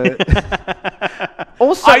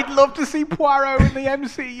 Also, I'd love to see Poirot in the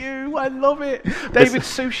MCU. I love it. David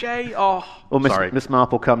Suchet. Oh, sorry. Miss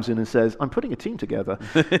Marple comes in and says, "I'm putting a team together."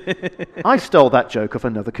 I stole that joke off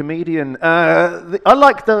another comedian. I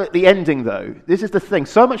like the ending, though. This is the thing.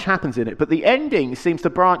 So much happens in it, but the ending seems to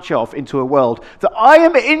branch off into a world that I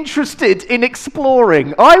am interested in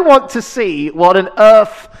exploring. I want to see what an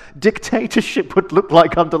Earth dictatorship would look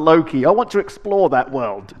like under Loki. I want to explore that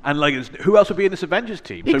world. And who else would be in this Avengers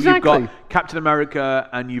team? So Exactly. you've got Captain America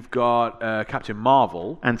and you've got Captain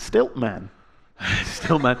Marvel. And Stiltman.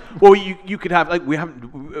 Stillman. Well, you could have, we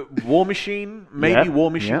haven't, War Machine. Maybe Yeah, War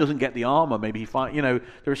Machine yeah. doesn't get the armor. Maybe he fight. There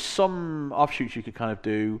are some offshoots you could kind of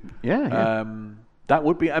do. Yeah. That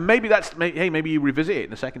would be, and maybe maybe you revisit it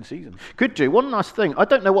in the second season. Could do. One last thing. I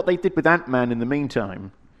don't know what they did with Ant-Man in the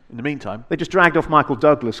meantime. In the meantime, They just dragged off Michael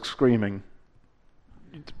Douglas screaming.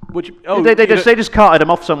 they They just carted him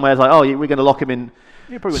off somewhere. It's like, oh, we're going to lock him in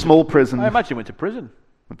small prison. I imagine he went to prison.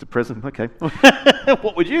 Went to prison. Okay.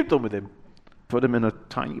 What would you have done with him? Put him in a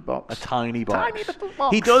tiny box. A tiny box. Tiny little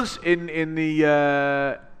box. He does in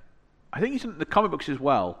the. I think he's in the comic books as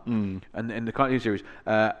well, and in the cartoon series.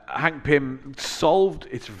 Hank Pym solved.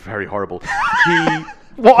 It's very horrible.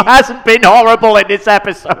 What hasn't been horrible in this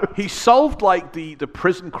episode? He solved the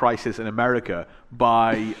prison crisis in America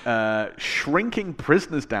by shrinking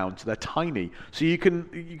prisoners down so they're tiny. So you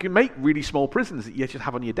can make really small prisons that you just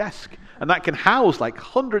have on your desk, and that can house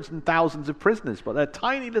hundreds and thousands of prisoners, but they're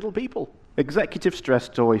tiny little people. Executive stress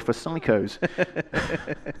toy for psychos.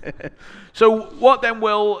 So what then,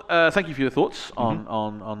 Will? Thank you for your thoughts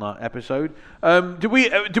on that episode. Do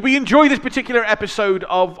we enjoy this particular episode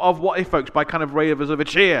of What If, folks? By kind of ravers of a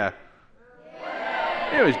cheer.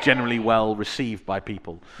 Yeah. It was generally well received by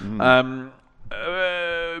people.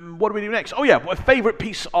 what do we do next? Oh yeah, a favourite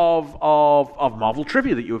piece of Marvel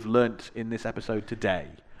trivia that you have learnt in this episode today?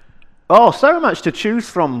 Oh, so much to choose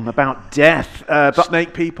from about death. But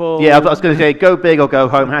snake people. Yeah, I was going to say, go big or go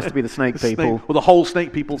home. Has to be the snake people. Well, the whole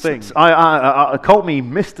snake people thing. I call me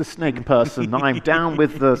Mr. Snake Person. I'm down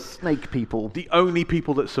with the snake people. The only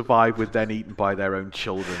people that survive were then eaten by their own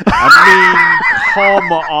children. I mean,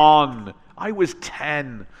 come on. I was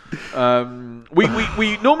 10.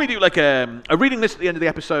 We normally do like a reading list at the end of the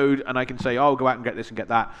episode, and I can say, oh, go out and get this and get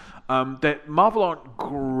that. That Marvel aren't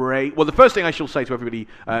great. Well, the first thing I shall say to everybody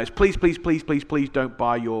is please don't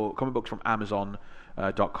buy your comic books from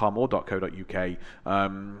Amazon.com or .co.uk.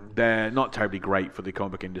 They're not terribly great for the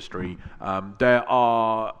comic book industry. There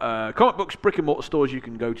are comic books, brick and mortar stores you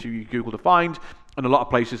can go to, you Google to find, and a lot of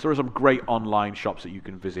places. There are some great online shops that you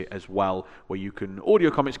can visit as well, where you can order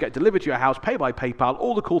your comics, get delivered to your house, pay by PayPal,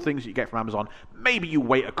 all the cool things that you get from Amazon. Maybe you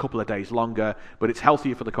wait a couple of days longer, but it's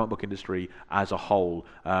healthier for the comic book industry as a whole.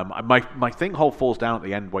 My thing whole falls down at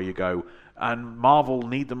the end where you go, and Marvel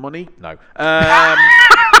need the money? No. But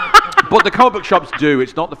the comic book shops do.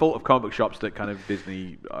 It's not the fault of comic book shops that kind of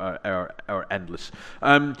Disney are endless.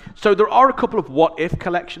 So there are a couple of what-if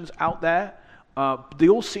collections out there. They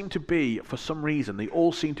all seem to be, for some reason, the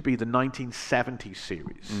 1970s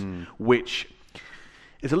series, which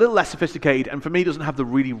is a little less sophisticated and for me doesn't have the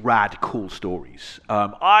really rad, cool stories.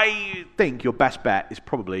 I think your best bet is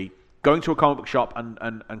probably going to a comic book shop and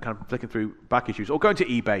kind of flicking through back issues, or going to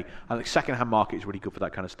eBay. And the second-hand market is really good for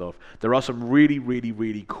that kind of stuff. There are some really, really,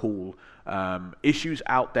 really cool issues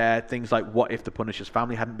out there. Things like, what if the Punisher's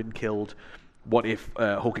family hadn't been killed? What if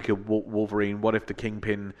Hawker killed Wolverine? What if the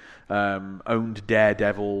Kingpin owned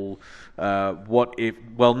Daredevil? What if...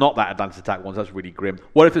 Well, not that Atlantis Attack one, that's really grim.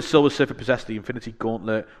 What if the Silver Surfer possessed the Infinity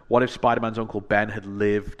Gauntlet? What if Spider-Man's Uncle Ben had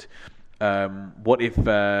lived? What if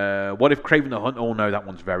Kraven the Hunter... Oh, no, that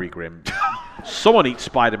one's very grim. Someone eats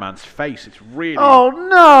Spider-Man's face. It's really... Oh,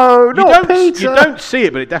 no, not Peter! You don't see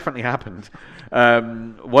it, but it definitely happened.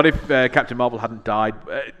 What if Captain Marvel hadn't died?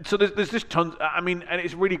 So there's just tons. I mean, and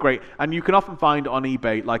it's really great. And you can often find on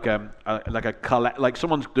eBay like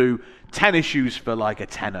someone's do 10 issues for like a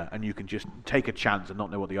tenner, and you can just take a chance and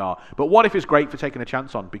not know what they are. But what if is great for taking a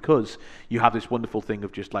chance on, because you have this wonderful thing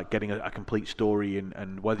of just like getting a complete story,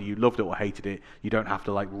 and whether you loved it or hated it, you don't have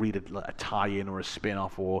to like read a tie-in or a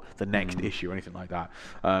spin-off or the next issue or anything like that.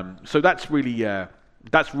 So that's really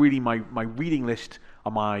my reading list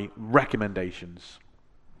are my recommendations.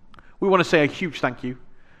 We want to say a huge thank you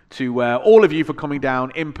to all of you for coming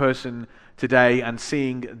down in person today and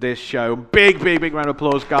seeing this show. Big round of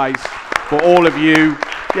applause, guys, for all of you.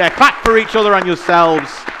 Yeah, clap for each other and yourselves.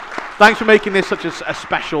 Thanks for making this such a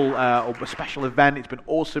special event. It's been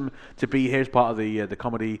awesome to be here as part of the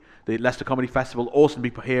Leicester Comedy Festival. Awesome to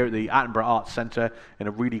be here at the Attenborough Arts Centre in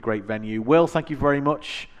a really great venue. Will, thank you very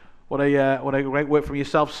much. What a great work from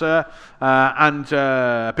yourself, sir. And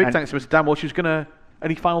big thanks to Mr. Dan Walsh, who's going to...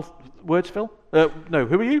 Any final words, Phil? No,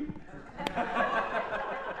 who are you?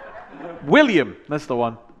 William, that's the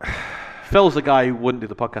one. Phil's the guy who wouldn't do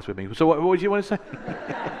the podcast with me. So what do you want to say?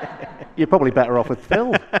 You're probably better off with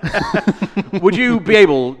Phil. Would you be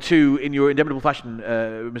able to, in your inimitable fashion,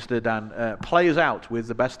 Mr. Dan, play us out with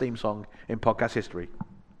the best theme song in podcast history?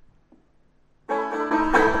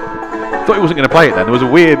 I thought he wasn't going to play it then. There was a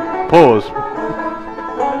weird pause.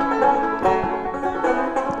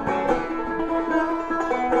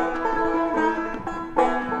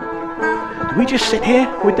 Do we just sit here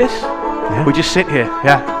with this? Yeah. We just sit here,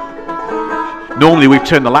 yeah. Normally we've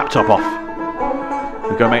turned the laptop off.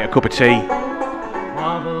 We go make a cup of tea.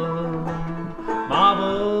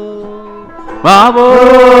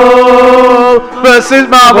 Marvel versus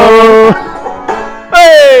Marvel.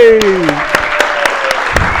 Hey!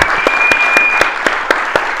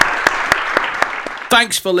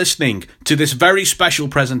 Thanks for listening to this very special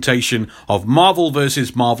presentation of Marvel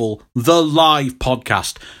vs. Marvel, the live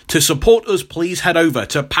podcast. To support us, please head over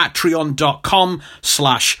to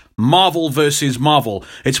patreon.com/Marvel vs. Marvel.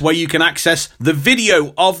 It's where you can access the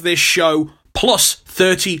video of this show, plus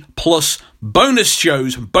 30 plus bonus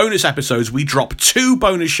shows, bonus episodes. We drop 2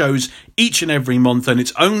 bonus shows each and every month, and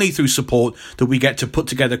it's only through support that we get to put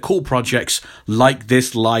together cool projects like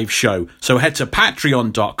this live show. So head to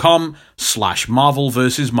patreon.com/Marvel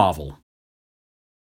vs. Marvel.